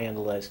kind of high on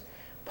the list.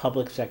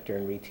 Public sector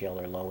and retail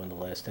are low on the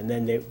list. And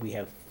then we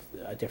have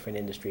different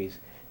industries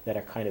that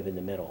are kind of in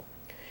the middle.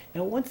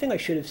 Now, one thing I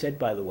should have said,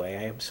 by the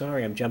way, I'm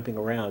sorry I'm jumping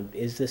around,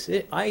 is this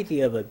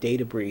idea of a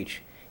data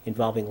breach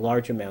involving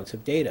large amounts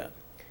of data.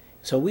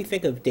 So we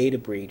think of data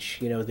breach,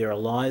 there are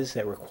laws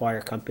that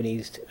require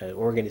companies,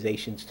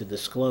 organizations to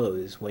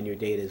disclose when your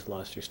data is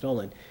lost or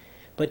stolen.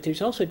 But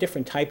there's also a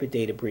different type of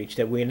data breach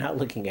that we're not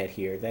looking at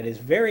here that is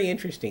very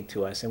interesting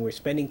to us, and we're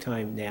spending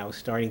time now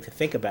starting to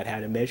think about how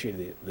to measure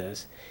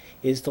this,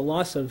 is the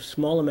loss of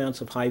small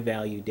amounts of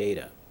high-value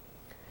data.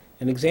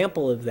 An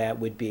example of that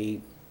would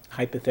be,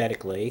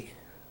 hypothetically,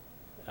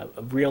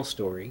 a real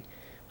story,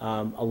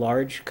 a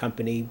large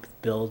company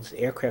builds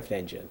aircraft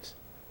engines.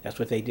 That's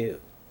what they do.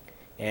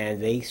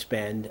 And they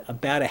spend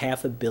about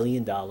 $500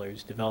 million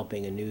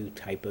developing a new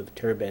type of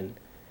turbine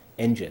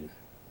engine,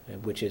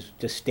 which is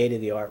just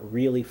state-of-the-art,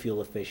 really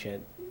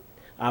fuel-efficient,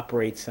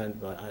 operates on,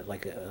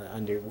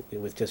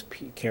 with just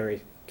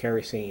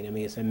kerosene. I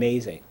mean, it's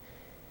amazing.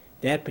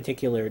 That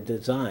particular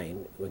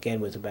design, again,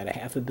 was about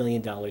 $500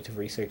 million of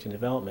research and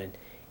development.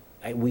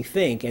 We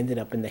think ended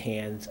up in the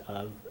hands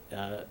of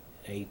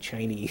a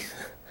Chinese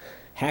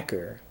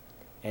hacker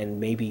and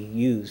maybe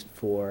used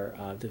for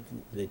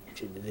the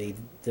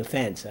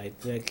defense. I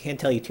can't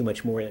tell you too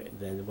much more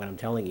than what I'm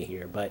telling you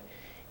here, but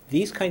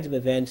these kinds of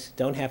events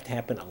don't have to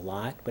happen a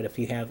lot, but if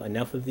you have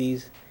enough of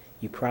these,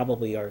 you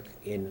probably are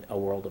in a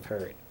world of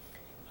hurt.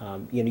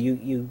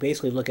 You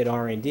basically look at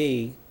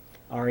R&D.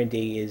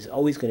 R&D is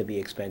always going to be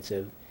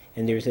expensive,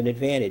 and there's an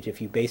advantage. If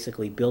you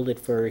basically build it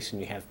first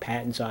and you have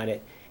patents on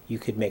it, you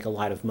could make a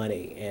lot of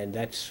money, and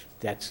that's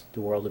the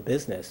world of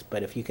business.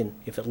 But if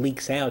it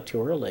leaks out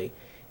too early,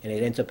 and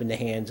it ends up in the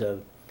hands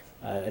of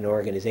an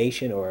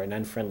organization or an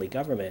unfriendly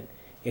government,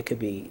 it could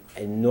be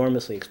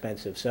enormously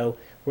expensive. So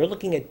we're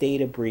looking at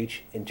data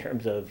breach in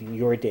terms of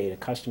your data,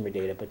 customer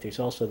data, but there's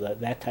also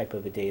that type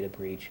of a data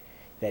breach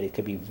that it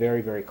could be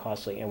very, very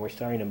costly, and we're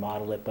starting to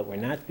model it, but we're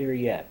not there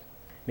yet.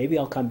 Maybe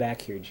I'll come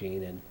back here,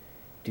 Gene, and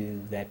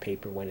do that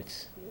paper when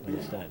it's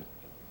done.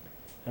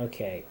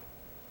 Okay.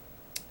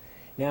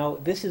 Now,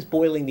 this is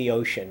boiling the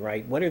ocean,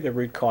 right? What are the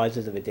root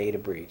causes of a data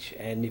breach?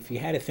 And if you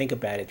had to think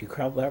about it, you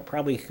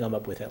probably could come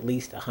up with at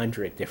least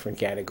 100 different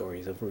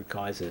categories of root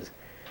causes.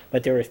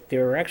 But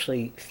there are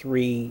actually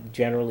three,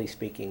 generally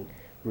speaking,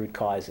 root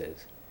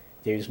causes.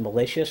 There's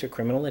malicious or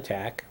criminal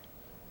attack,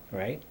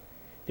 right?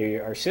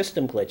 There are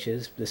system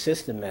glitches, the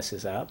system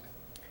messes up,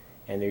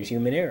 and there's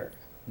human error,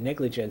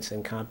 negligence, and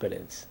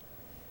incompetence.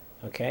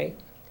 Okay?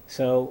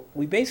 So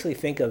we basically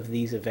think of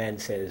these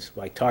events as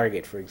like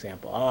Target, for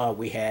example. Oh,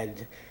 we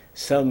had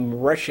some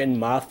Russian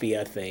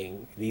mafia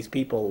thing. These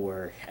people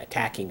were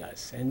attacking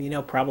us.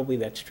 And probably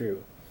that's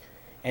true.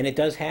 And it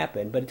does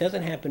happen, but it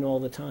doesn't happen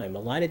all the time. A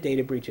lot of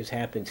data breaches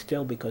happen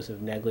still because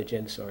of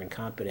negligence or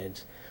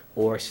incompetence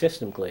or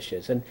system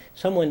glitches. And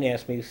someone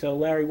asked me, so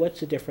Larry,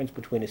 what's the difference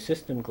between a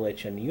system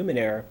glitch and a human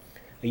error?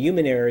 A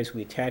human error is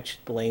we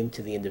attach blame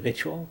to the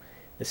individual.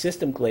 The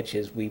system glitch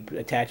is we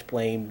attach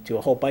blame to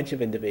a whole bunch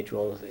of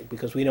individuals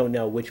because we don't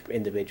know which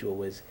individual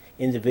was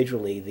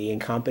individually the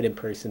incompetent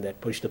person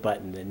that pushed the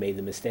button and made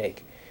the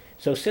mistake.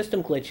 So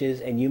system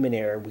glitches and human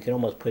error, we can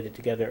almost put it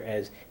together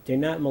as they're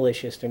not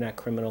malicious, they're not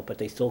criminal, but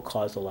they still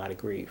cause a lot of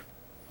grief.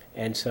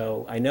 And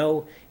so I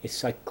know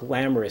it's like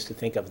glamorous to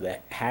think of the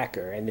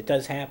hacker, and it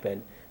does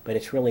happen, but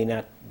it's really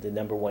not the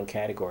number one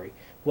category.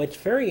 What's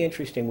very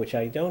interesting, which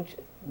I don't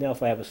know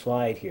if I have a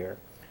slide here,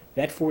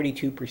 that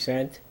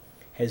 42%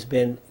 has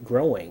been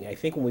growing. I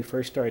think when we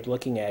first started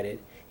looking at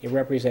it, it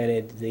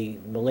represented the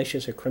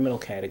malicious or criminal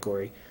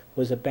category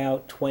was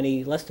about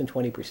less than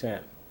 20%.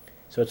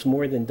 So it's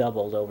more than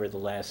doubled over the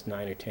last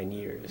 9 or 10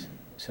 years.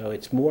 So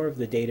it's more of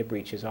the data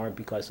breaches aren't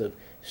because of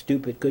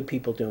good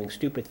people doing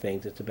stupid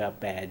things. It's about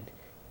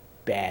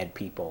bad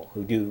people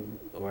who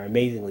are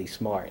amazingly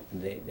smart,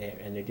 and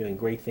they're doing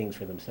great things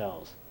for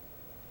themselves.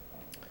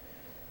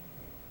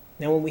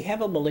 Now, when we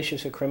have a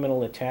malicious or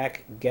criminal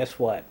attack, guess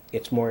what?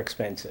 It's more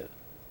expensive.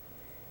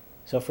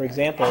 So, for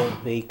example,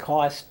 the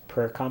cost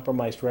per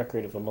compromised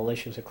record of a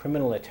malicious or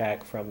criminal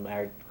attack from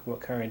our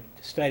current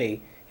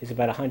study is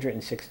about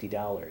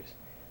 $160.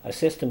 A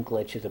system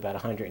glitch is about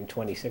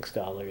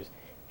 $126,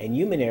 and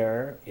human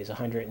error is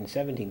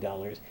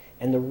 $117.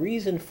 And the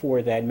reason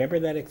for that, remember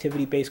that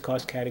activity-based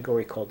cost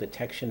category called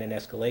detection and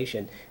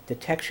escalation?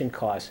 Detection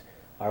costs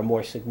are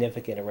more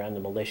significant around the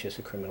malicious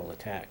or criminal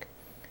attack.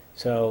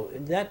 So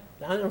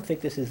I don't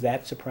think this is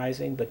that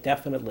surprising, but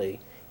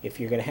definitely, if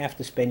you're going to have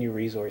to spend your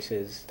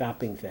resources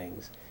stopping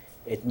things,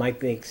 it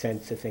might make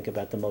sense to think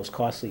about the most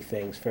costly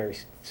things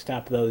first,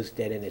 stop those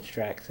dead in its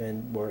tracks,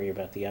 and worry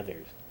about the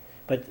others.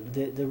 But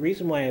the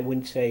reason why I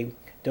wouldn't say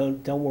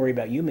don't worry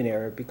about human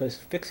error, because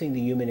fixing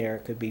the human error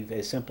could be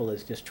as simple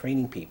as just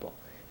training people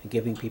and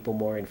giving people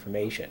more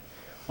information.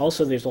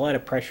 Also, there's a lot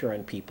of pressure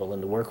on people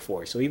in the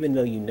workforce. So even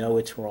though you know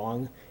it's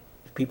wrong,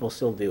 people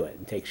still do it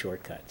and take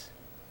shortcuts.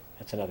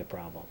 That's another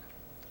problem.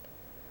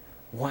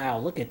 Wow,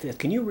 look at this.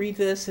 Can you read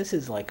this? This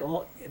is like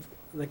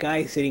the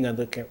guy sitting on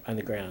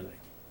the ground.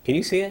 Can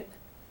you see it?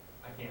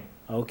 I can.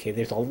 Okay,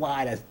 there's a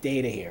lot of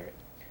data here.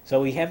 So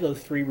we have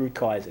those three root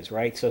causes,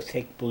 right? So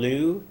take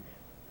blue,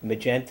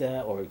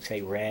 magenta, or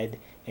say red,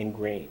 and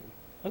green.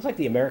 Looks like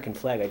the American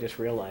flag, I just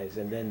realized,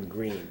 and then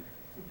green.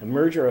 A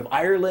merger of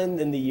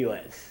Ireland and the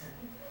U.S.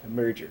 A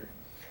merger.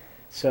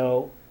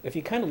 So if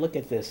you kind of look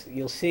at this,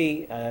 you'll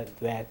see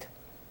that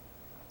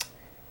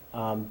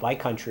by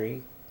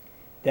country,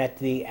 that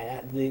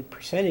the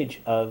percentage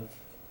of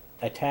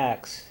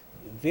attacks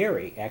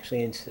vary,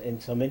 actually,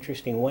 in some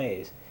interesting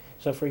ways.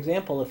 So for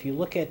example, if you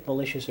look at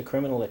malicious or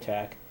criminal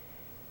attack,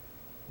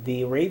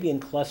 the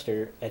Arabian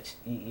cluster, that's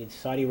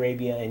Saudi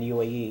Arabia and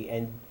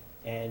UAE,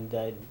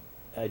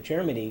 and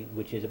Germany,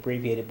 which is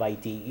abbreviated by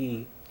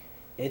DE,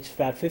 it's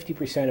about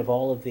 50% of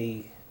all of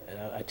the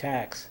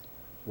attacks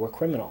were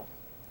criminal.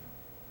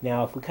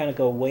 Now, if we kind of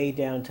go way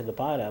down to the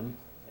bottom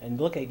and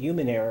look at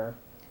human error,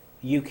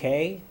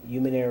 UK,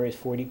 human error is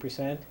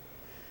 40%.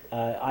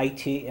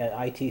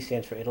 IT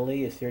stands for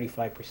Italy, is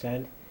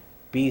 35%.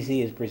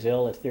 BZ is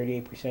Brazil at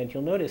 38%.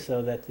 You'll notice,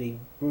 though, that the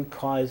root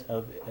cause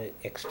of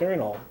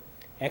external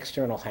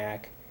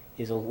hack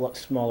is a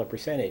smaller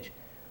percentage.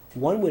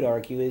 One would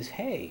argue is,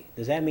 hey,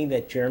 does that mean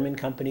that German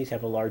companies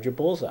have a larger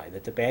bullseye,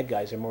 that the bad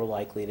guys are more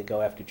likely to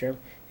go after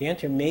Germany? The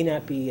answer may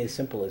not be as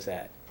simple as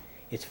that.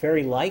 It's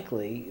very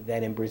likely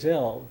that in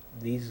Brazil,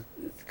 these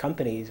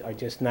companies are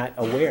just not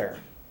aware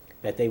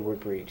that they were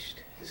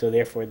breached. So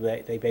therefore,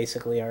 they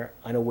basically are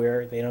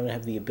unaware. They don't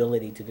have the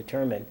ability to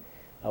determine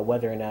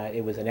whether or not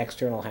it was an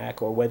external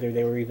hack or whether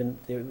there were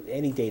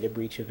any data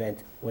breach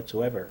event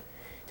whatsoever.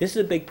 This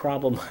is a big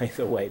problem, by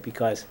the way,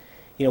 because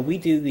we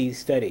do these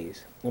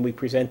studies and we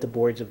present to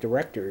boards of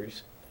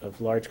directors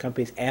of large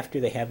companies after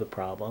they have a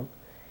problem.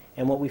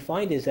 And what we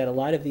find is that a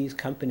lot of these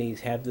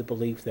companies have the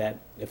belief that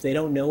if they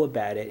don't know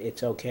about it,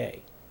 it's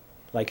okay.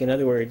 Like, in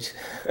other words,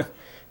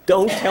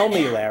 don't tell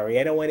me, Larry,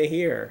 I don't want to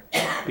hear,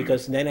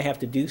 because then I have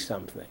to do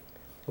something.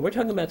 And we're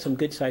talking about some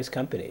good-sized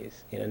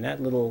companies,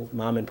 not little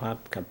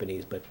mom-and-pop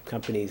companies, but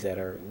companies that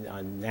are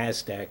on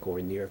NASDAQ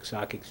or New York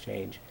Stock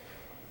Exchange.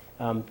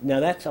 Now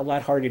that's a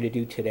lot harder to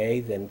do today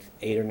than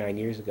 8 or 9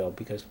 years ago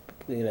because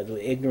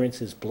the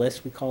ignorance is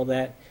bliss, we call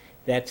that.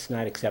 That's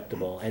not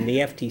acceptable. And the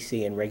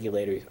FTC and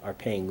regulators are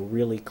paying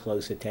really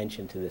close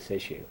attention to this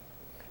issue.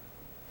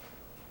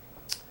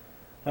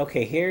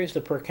 Okay, here's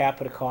the per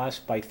capita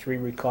cost by 3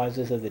 root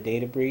causes of the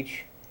data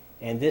breach.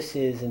 And this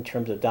is in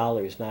terms of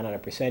dollars, not on a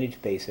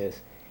percentage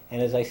basis.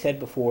 And as I said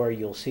before,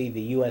 you'll see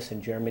the US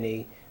and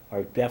Germany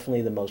are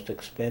definitely the most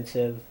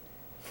expensive.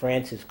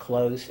 France is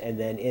close, and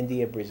then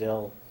India,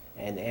 Brazil,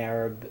 and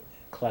Arab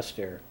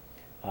cluster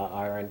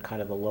are on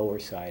kind of the lower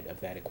side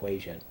of that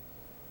equation.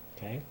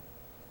 Okay?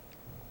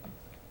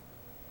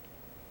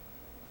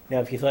 Now,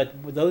 if you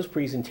thought those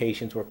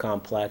presentations were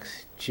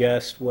complex,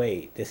 just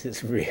wait. This is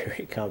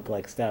very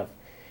complex stuff.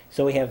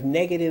 So we have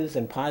negatives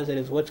and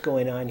positives. What's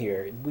going on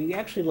here? We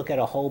actually look at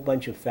a whole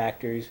bunch of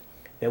factors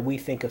that we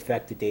think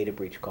affect the data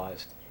breach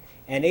cost.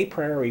 And a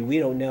priori, we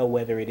don't know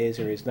whether it is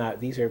or is not.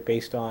 These are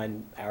based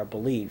on our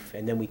belief,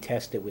 and then we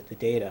test it with the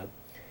data.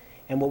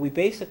 And what we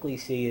basically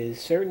see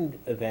is certain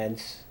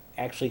events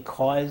actually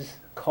cause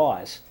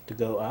cost to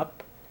go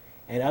up,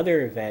 and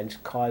other events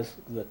cause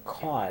the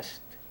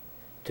cost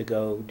to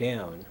go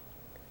down.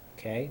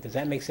 Okay, does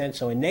that make sense?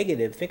 So a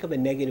negative, think of a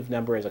negative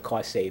number as a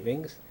cost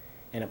savings,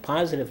 and a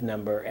positive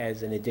number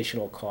as an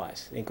additional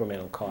cost,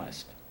 incremental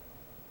cost.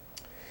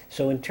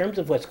 So in terms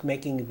of what's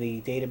making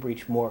the data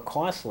breach more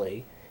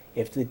costly,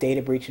 if the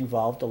data breach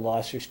involved a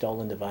lost or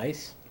stolen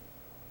device,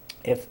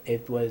 if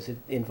it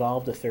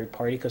involved a third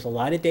party, because a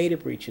lot of data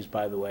breaches,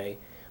 by the way,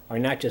 are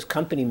not just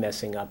company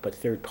messing up, but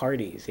third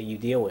parties that you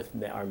deal with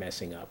are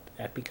messing up.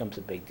 That becomes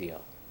a big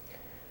deal.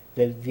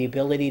 The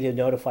ability to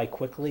notify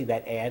quickly,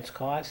 that adds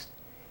cost.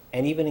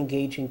 And even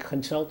engaging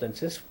consultants.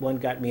 This one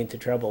got me into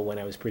trouble when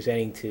I was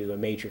presenting to a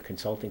major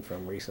consulting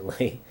firm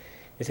recently.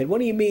 They said, what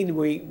do you mean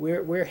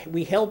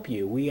we help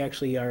you? We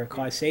actually are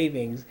cost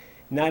savings,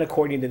 not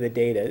according to the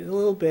data. A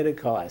little bit of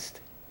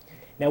cost.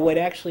 Now what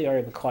actually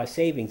are the cost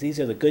savings? These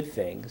are the good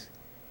things.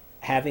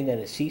 Having a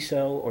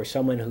CISO or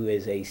someone who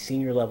is a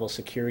senior level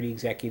security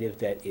executive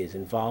that is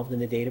involved in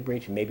the data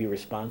breach and may be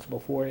responsible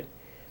for it.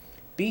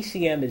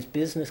 BCM is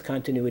business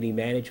continuity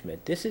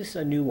management. This is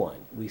a new one.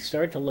 We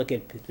start to look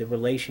at the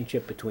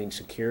relationship between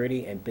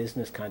security and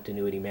business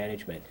continuity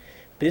management.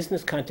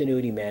 Business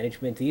continuity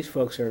management, these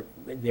folks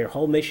their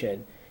whole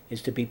mission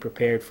is to be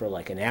prepared for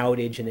like an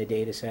outage in a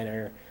data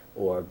center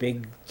or a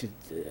big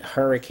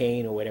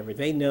hurricane or whatever.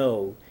 They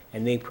know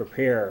and they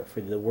prepare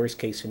for the worst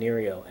case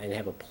scenario and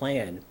have a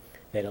plan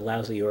that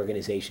allows the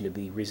organization to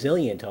be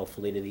resilient,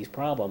 hopefully, to these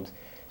problems.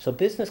 So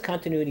business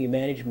continuity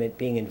management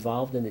being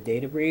involved in the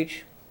data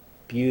breach,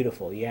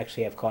 beautiful. You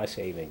actually have cost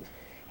savings.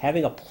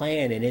 Having a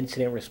plan, an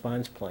incident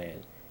response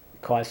plan,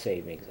 cost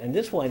savings. And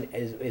this one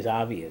is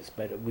obvious,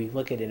 but we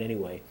look at it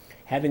anyway.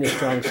 Having a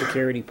strong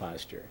security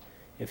posture.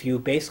 If you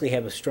basically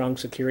have a strong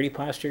security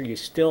posture, you're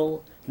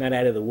still not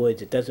out of the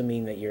woods. It doesn't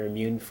mean that you're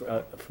immune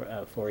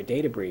for a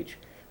data breach,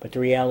 but the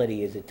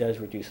reality is it does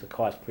reduce the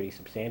cost pretty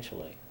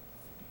substantially.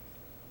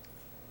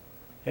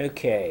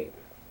 Okay,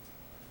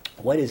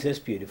 what is this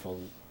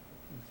beautiful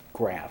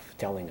graph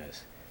telling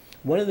us?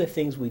 One of the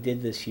things we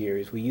did this year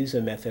is we use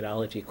a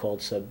methodology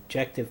called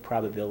subjective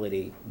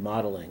probability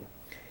modeling.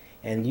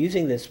 And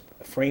using this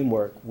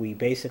framework, we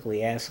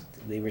basically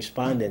asked the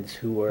respondents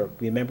who were,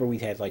 remember we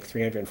had like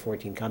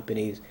 314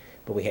 companies,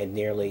 but we had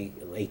nearly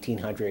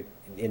 1,800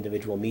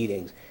 individual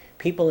meetings.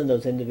 People in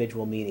those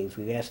individual meetings,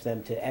 we asked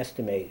them to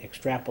estimate,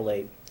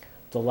 extrapolate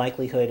the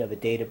likelihood of a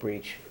data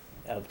breach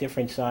of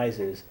different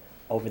sizes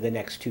over the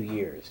next 2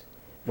 years,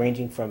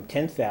 ranging from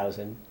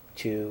 10,000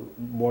 to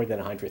more than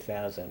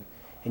 100,000.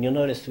 And you'll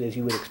notice, as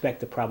you would expect,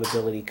 the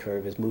probability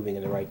curve is moving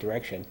in the right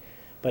direction.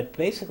 But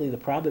basically, the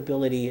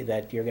probability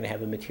that you're going to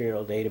have a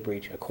material data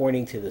breach,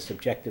 according to the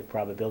subjective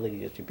probability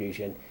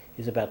distribution,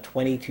 is about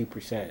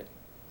 22%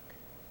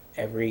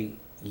 every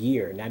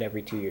year, not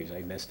every 2 years.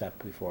 I messed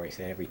up before. I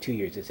said every 2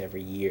 years. It's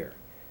every year.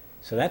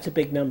 So that's a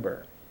big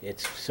number.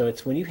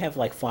 It's when you have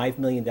like $5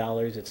 million,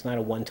 it's not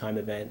a one-time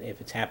event.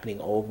 If it's happening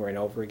over and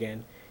over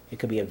again, it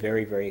could be a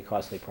very, very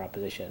costly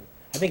proposition.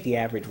 I think the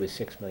average was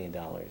 $6 million.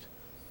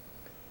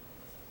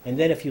 And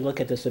then if you look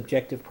at the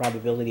subjective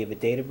probability of a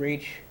data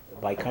breach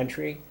by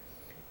country,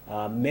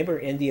 remember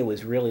India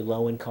was really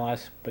low in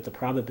cost, but the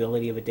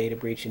probability of a data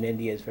breach in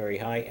India is very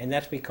high, and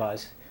that's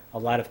because a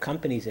lot of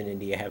companies in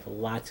India have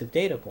lots of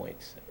data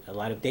points, a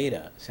lot of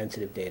data,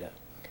 sensitive data.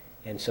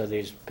 And so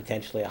there's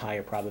potentially a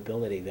higher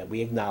probability that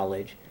we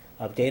acknowledge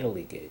of data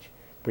leakage.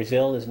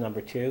 Brazil is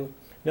number 2.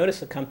 Notice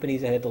the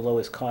companies that had the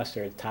lowest costs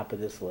are at the top of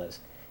this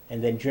list.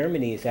 And then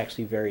Germany is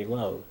actually very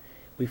low.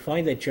 We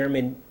find that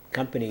German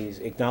companies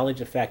acknowledge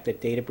the fact that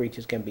data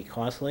breaches can be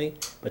costly,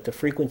 but the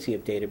frequency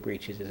of data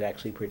breaches is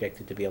actually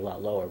predicted to be a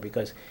lot lower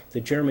because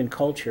the German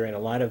culture and a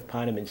lot of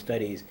Ponemon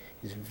studies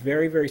is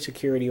very, very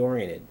security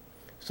oriented.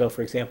 So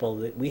for example,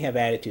 we have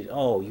attitudes,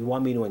 oh, you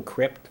want me to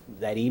encrypt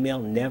that email?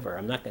 Never.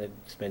 I'm not going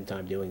to spend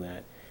time doing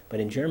that. But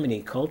in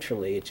Germany,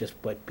 culturally, it's just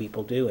what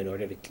people do in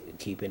order to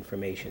keep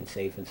information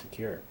safe and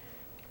secure.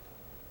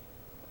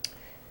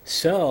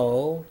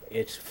 So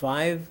it's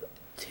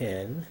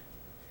 5:10.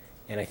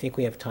 And I think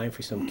we have time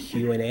for some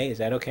Q&A. Is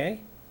that okay?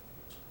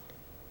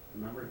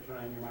 Remember to turn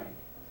on your mic.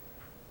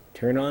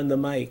 Turn on the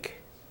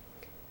mic.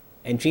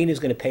 And Gene is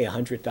going to pay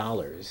 $100.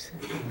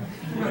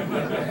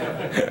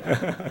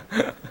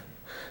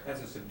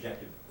 That's a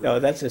subjective. No,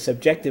 that's a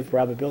subjective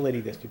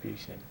probability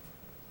distribution.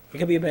 It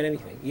could be about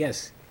anything.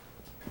 Yes.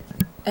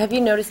 Have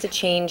you noticed a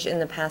change in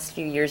the past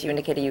few years? You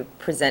indicated you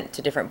present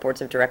to different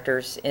boards of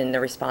directors in the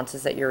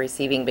responses that you're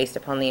receiving based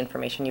upon the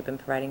information you've been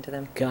providing to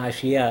them.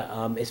 Gosh,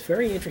 yeah. It's a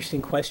very interesting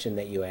question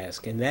that you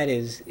ask, and that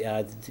is,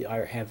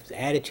 have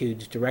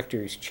attitudes,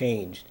 directors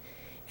changed?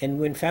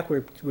 And in fact,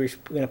 we're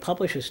going to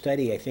publish a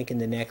study, I think, in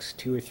the next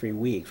 2 or 3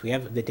 weeks. We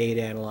have the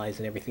data analyzed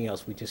and everything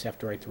else. We just have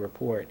to write the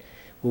report.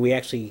 Where we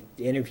actually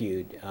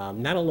interviewed,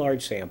 not a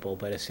large sample,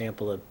 but a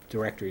sample of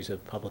directors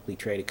of publicly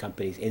traded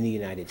companies in the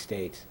United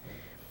States.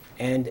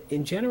 And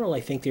in general,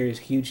 I think there is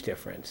a huge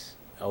difference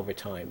over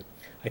time.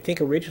 I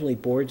think originally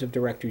boards of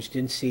directors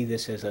didn't see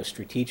this as a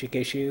strategic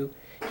issue.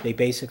 They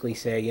basically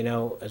say, you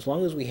know, as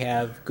long as we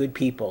have good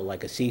people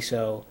like a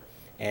CISO,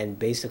 and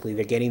basically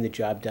they're getting the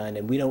job done,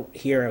 and we don't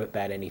hear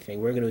about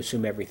anything, we're going to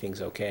assume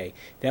everything's okay.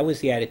 That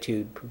was the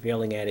attitude,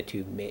 prevailing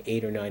attitude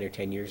 8 or 9 or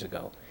 10 years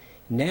ago.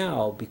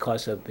 Now,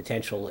 because of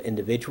potential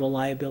individual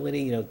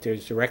liability, you know,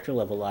 there's director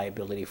level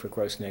liability for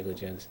gross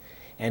negligence,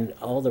 and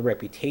all the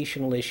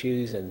reputational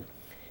issues and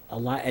a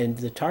lot, and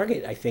the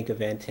Target, I think,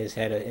 event has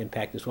had an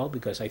impact as well,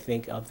 because I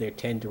think of their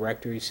 10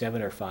 directors,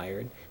 7 are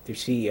fired, their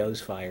CEOs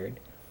fired.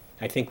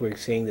 I think we're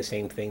seeing the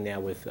same thing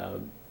now with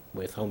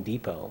Home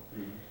Depot.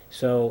 Mm-hmm.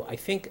 So I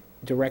think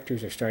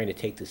directors are starting to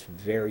take this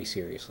very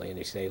seriously, and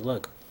they say,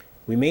 look,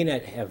 we may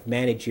not have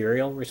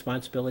managerial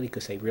responsibility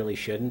because they really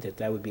shouldn't,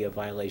 that would be a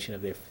violation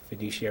of their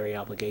fiduciary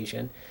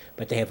obligation,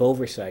 but they have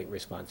oversight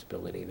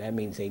responsibility. That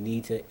means they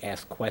need to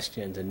ask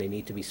questions and they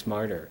need to be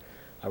smarter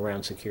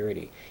around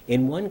security.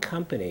 In one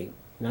company,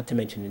 not to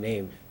mention the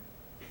name,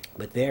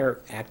 but they're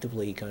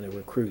actively going to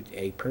recruit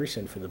a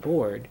person for the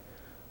board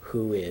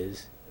who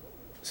is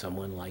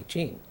someone like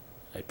Gene,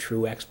 a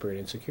true expert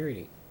in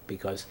security,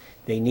 because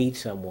they need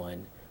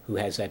someone who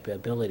has that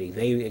ability.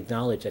 They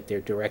acknowledge that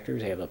they're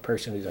directors. They have a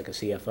person who's like a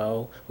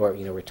CFO or,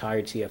 you know,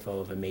 retired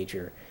CFO of a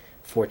major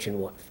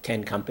Fortune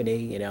 10 company,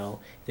 you know.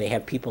 They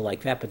have people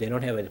like that, but they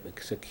don't have a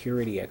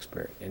security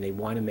expert, and they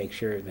want to make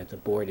sure that the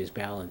board is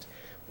balanced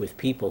with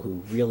people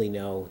who really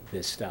know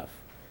this stuff.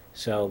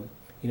 So,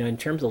 you know, in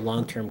terms of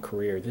long-term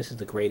career, this is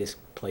the greatest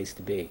place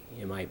to be,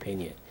 in my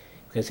opinion,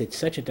 because it's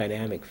such a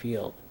dynamic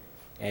field.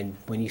 And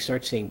when you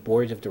start seeing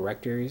boards of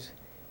directors,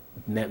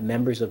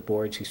 members of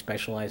boards who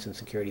specialize in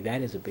security,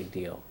 that is a big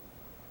deal.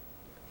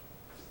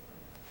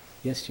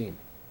 Yes, Gene?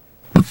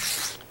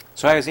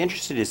 So I was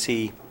interested to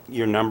see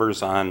your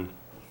numbers on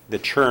the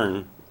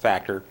churn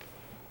factor.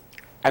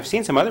 I've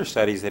seen some other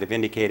studies that have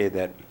indicated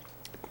that,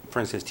 for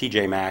instance,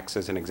 TJ Maxx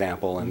as an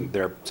example, and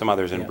there are some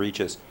others in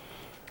breaches,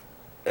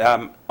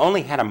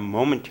 only had a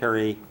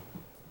momentary,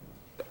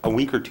 a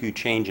week or two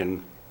change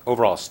in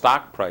overall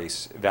stock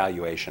price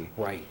valuation.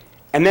 Right.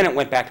 And then it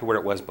went back to where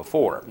it was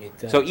before. It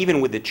does. So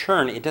even with the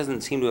churn, it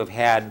doesn't seem to have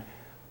had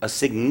a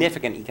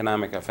significant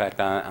economic effect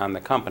on the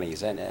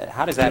companies. And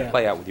how does that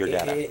play out with your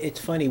data? It's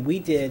funny. We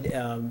did,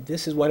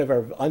 this is one of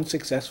our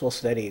unsuccessful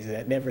studies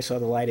that never saw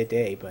the light of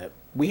day, but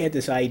we had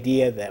this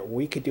idea that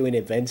we could do an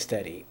event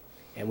study.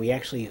 And we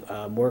actually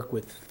worked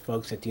with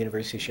folks at the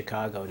University of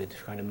Chicago to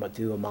try to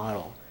do a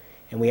model.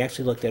 And we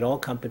actually looked at all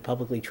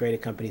publicly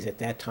traded companies at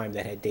that time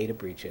that had data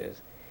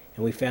breaches.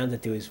 And we found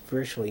that there was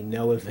virtually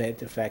no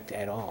event effect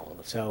at all.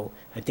 So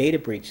a data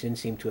breach didn't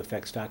seem to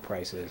affect stock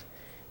prices.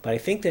 But I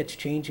think that's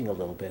changing a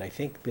little bit. I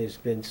think there's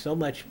been so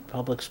much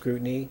public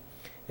scrutiny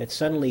that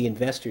suddenly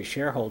investors,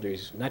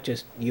 shareholders, not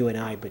just you and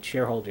I, but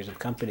shareholders of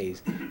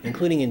companies,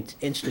 including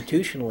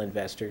institutional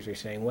investors, are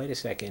saying, wait a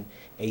second,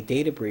 a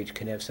data breach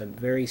can have some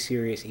very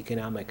serious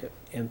economic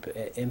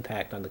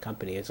impact on the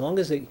company. As long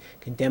as it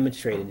can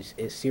demonstrate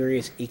a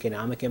serious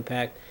economic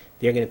impact,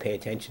 they're going to pay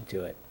attention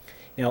to it.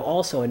 Now,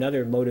 also,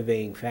 another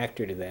motivating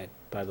factor to that,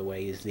 by the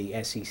way, is the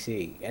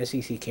SEC.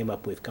 SEC came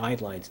up with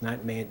guidelines.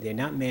 They're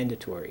not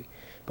mandatory,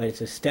 but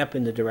it's a step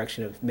in the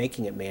direction of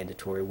making it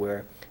mandatory,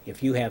 where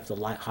if you have the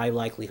high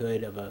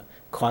likelihood of a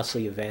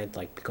costly event,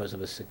 like because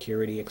of a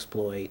security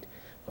exploit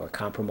or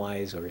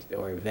compromise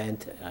or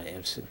event,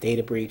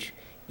 data breach,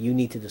 you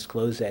need to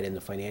disclose that in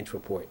the financial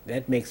report.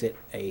 That makes it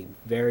a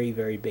very,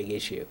 very big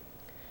issue.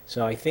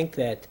 So I think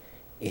that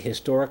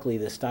historically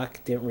the stock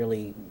didn't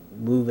really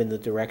move in the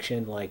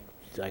direction like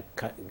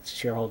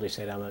shareholders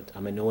said,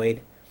 I'm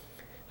annoyed.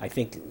 I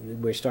think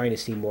we're starting to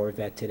see more of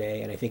that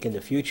today, and I think in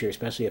the future,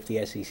 especially if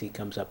the SEC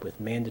comes up with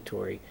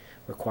mandatory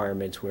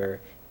requirements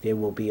where there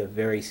will be a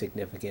very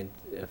significant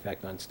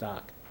effect on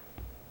stock.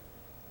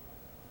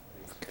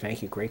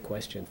 Thank you. Great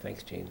question.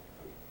 Thanks, Gene.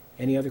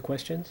 Any other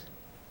questions?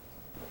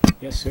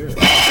 Yes, sir.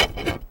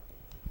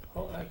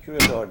 How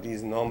accurate are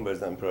these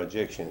numbers and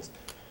projections?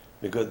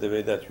 because the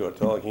way that you are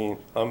talking,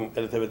 I'm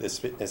a little bit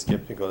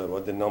skeptical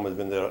about the numbers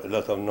when there are a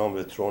lot of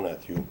numbers thrown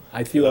at you.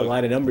 I threw a Like,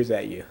 lot of numbers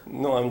at you.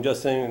 No, I'm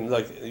just saying,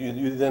 like, you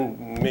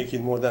didn't make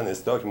it more than a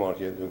stock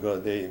market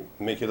because they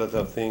make a lot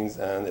of things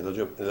and a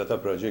lot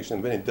of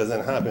projections. When it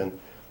doesn't happen,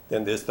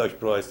 then the stock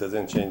price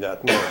doesn't change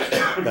that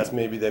much. That's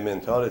maybe the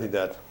mentality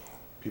that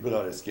people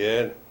are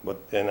scared,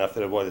 but then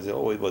after a while they say,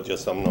 oh, it was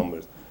just some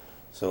numbers.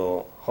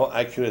 So how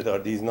accurate are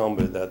these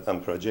numbers that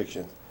and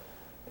projections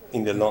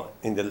in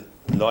the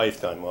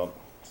lifetime of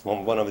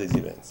one of these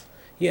events?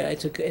 Yeah,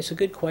 it's a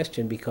good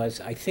question because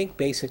I think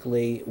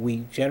basically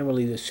we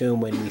generally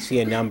assume when we see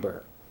a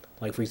number,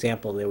 like for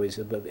example, there was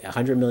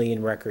 100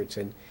 million records,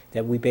 and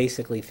that we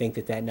basically think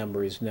that that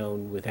number is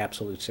known with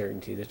absolute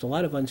certainty. There's a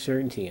lot of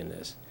uncertainty in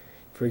this.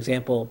 For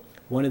example,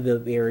 one of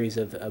the areas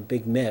of a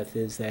big myth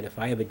is that if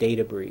I have a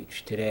data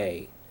breach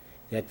today,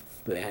 that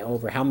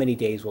over how many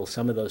days will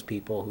some of those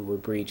people who were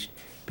breached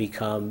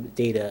become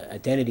data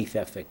identity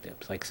theft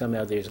victims? Like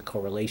somehow there's a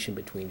correlation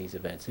between these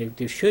events.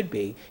 There should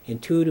be.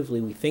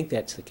 Intuitively, we think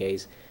that's the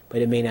case,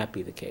 but it may not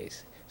be the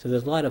case. So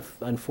there's a lot of,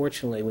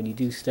 unfortunately, when you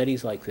do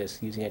studies like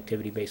this using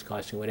activity-based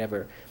costing,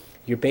 whatever,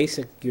 you're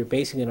basing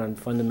it on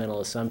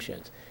fundamental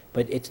assumptions,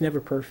 but it's never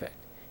perfect.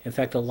 In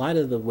fact, a lot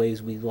of the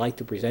ways we like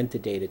to present the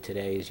data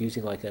today is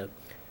using like a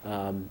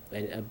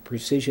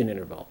precision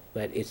interval.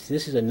 That this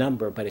is a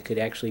number, but it could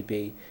actually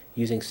be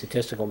using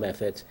statistical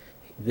methods,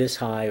 this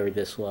high or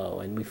this low,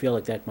 and we feel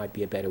like that might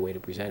be a better way to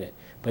present it.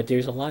 But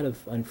there's a lot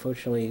of,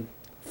 unfortunately,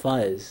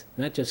 fuzz,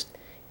 not just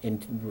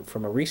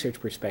from a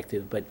research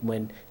perspective, but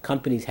when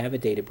companies have a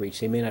data breach,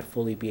 they may not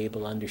fully be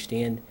able to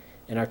understand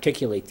and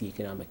articulate the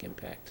economic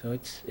impact. So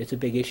it's a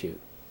big issue.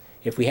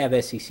 If we have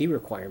SEC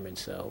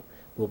requirements, though,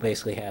 we'll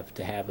basically have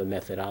to have a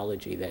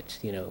methodology that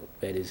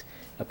is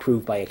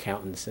approved by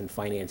accountants and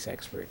finance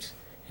experts,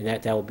 and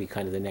that will be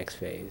kind of the next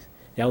phase.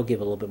 That will give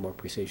a little bit more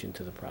precision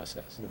to the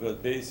process. Because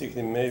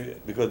basically, maybe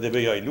because the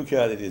way I look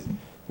at it is,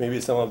 maybe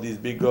some of these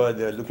big guys,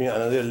 they're looking at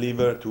another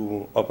lever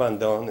to up and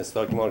down the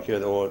stock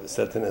market or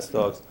certain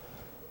stocks.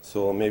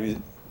 So maybe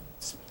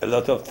a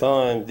lot of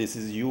time this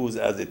is used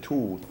as a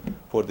tool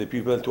for the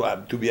people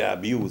to be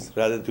abused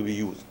rather than to be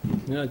used.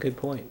 No, good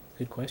point.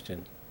 Good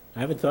question. I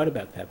haven't thought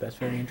about that. That's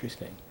very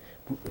interesting.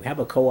 How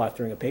about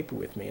co-authoring a paper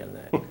with me on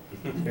that?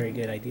 Very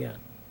good idea.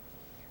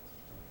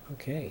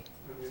 Okay.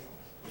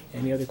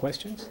 Any other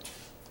questions?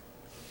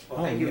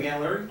 Well, thank you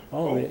again, Larry.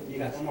 You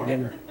got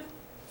one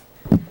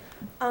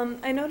more.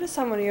 I noticed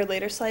on one of your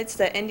later slides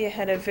that India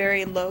had a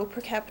very low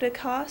per capita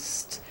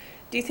cost.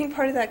 Do you think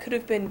part of that could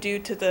have been due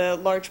to the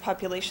large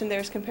population there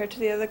as compared to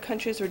the other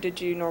countries, or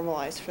did you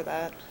normalize for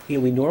that? Yeah,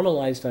 we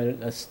normalized on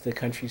the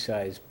country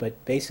size,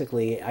 but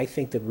basically, I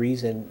think the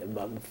reason,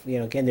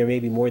 again, there may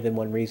be more than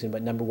one reason,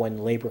 but number one,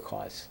 labor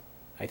costs.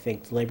 I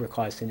think labor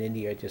costs in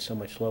India are just so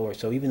much lower.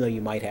 So even though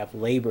you might have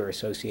labor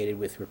associated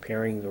with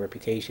repairing the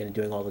reputation and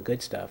doing all the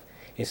good stuff,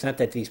 it's not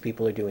that these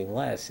people are doing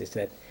less, it's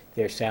that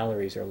their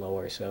salaries are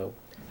lower. So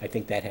I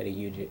think that had a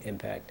huge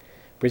impact.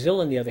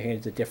 Brazil, on the other hand,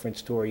 is a different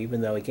story,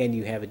 even though, again,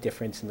 you have a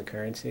difference in the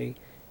currency.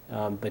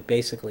 But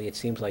basically, it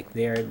seems like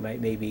they're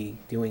maybe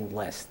doing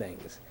less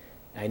things.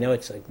 I know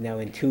it's like now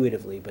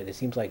intuitively, but it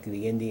seems like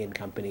the Indian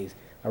companies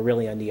are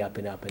really on the up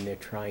and up, and they're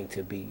trying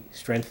to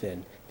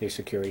strengthen their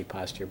security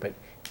posture. But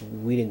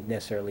we didn't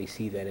necessarily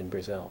see that in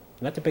Brazil.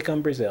 Not to pick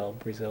on Brazil.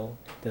 Brazil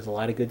does a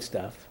lot of good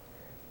stuff.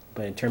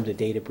 But in terms of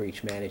data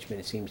breach management,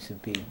 it seems to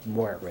be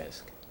more at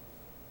risk.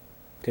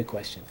 Good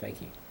question.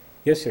 Thank you.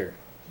 Yes, sir.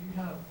 Do you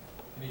have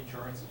any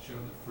charts that show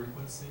the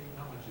frequency,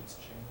 how much it's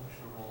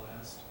changed over the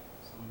last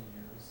so many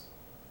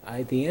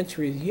years? The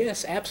answer is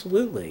yes,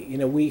 absolutely.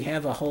 We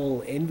have a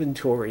whole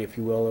inventory, if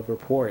you will, of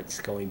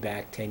reports going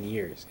back 10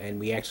 years. And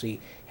we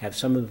actually have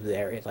some of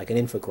there, like an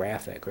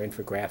infographic or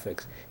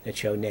infographics that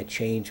show net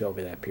change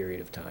over that period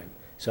of time.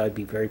 So I'd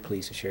be very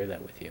pleased to share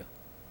that with you.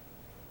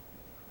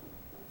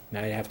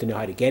 Now I'd have to know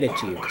how to get it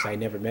to you because I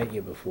never met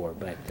you before,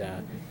 but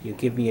you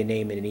give me a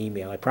name and an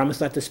email. I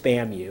promise not to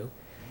spam you,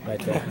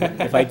 but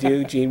if I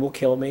do, Gene will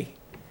kill me.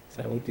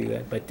 So I won't do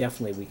that, but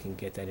definitely we can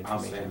get that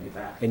information. I'll spam you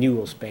back. And you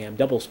will spam,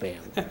 double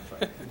spam.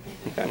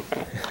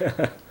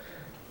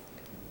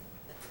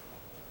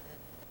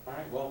 All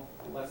right, well,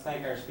 let's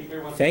thank our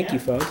speaker once Thank you,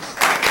 again. folks.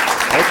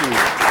 Thank you.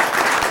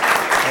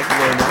 Thank you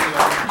very much.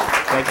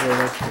 Thank you very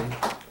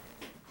much. Gene.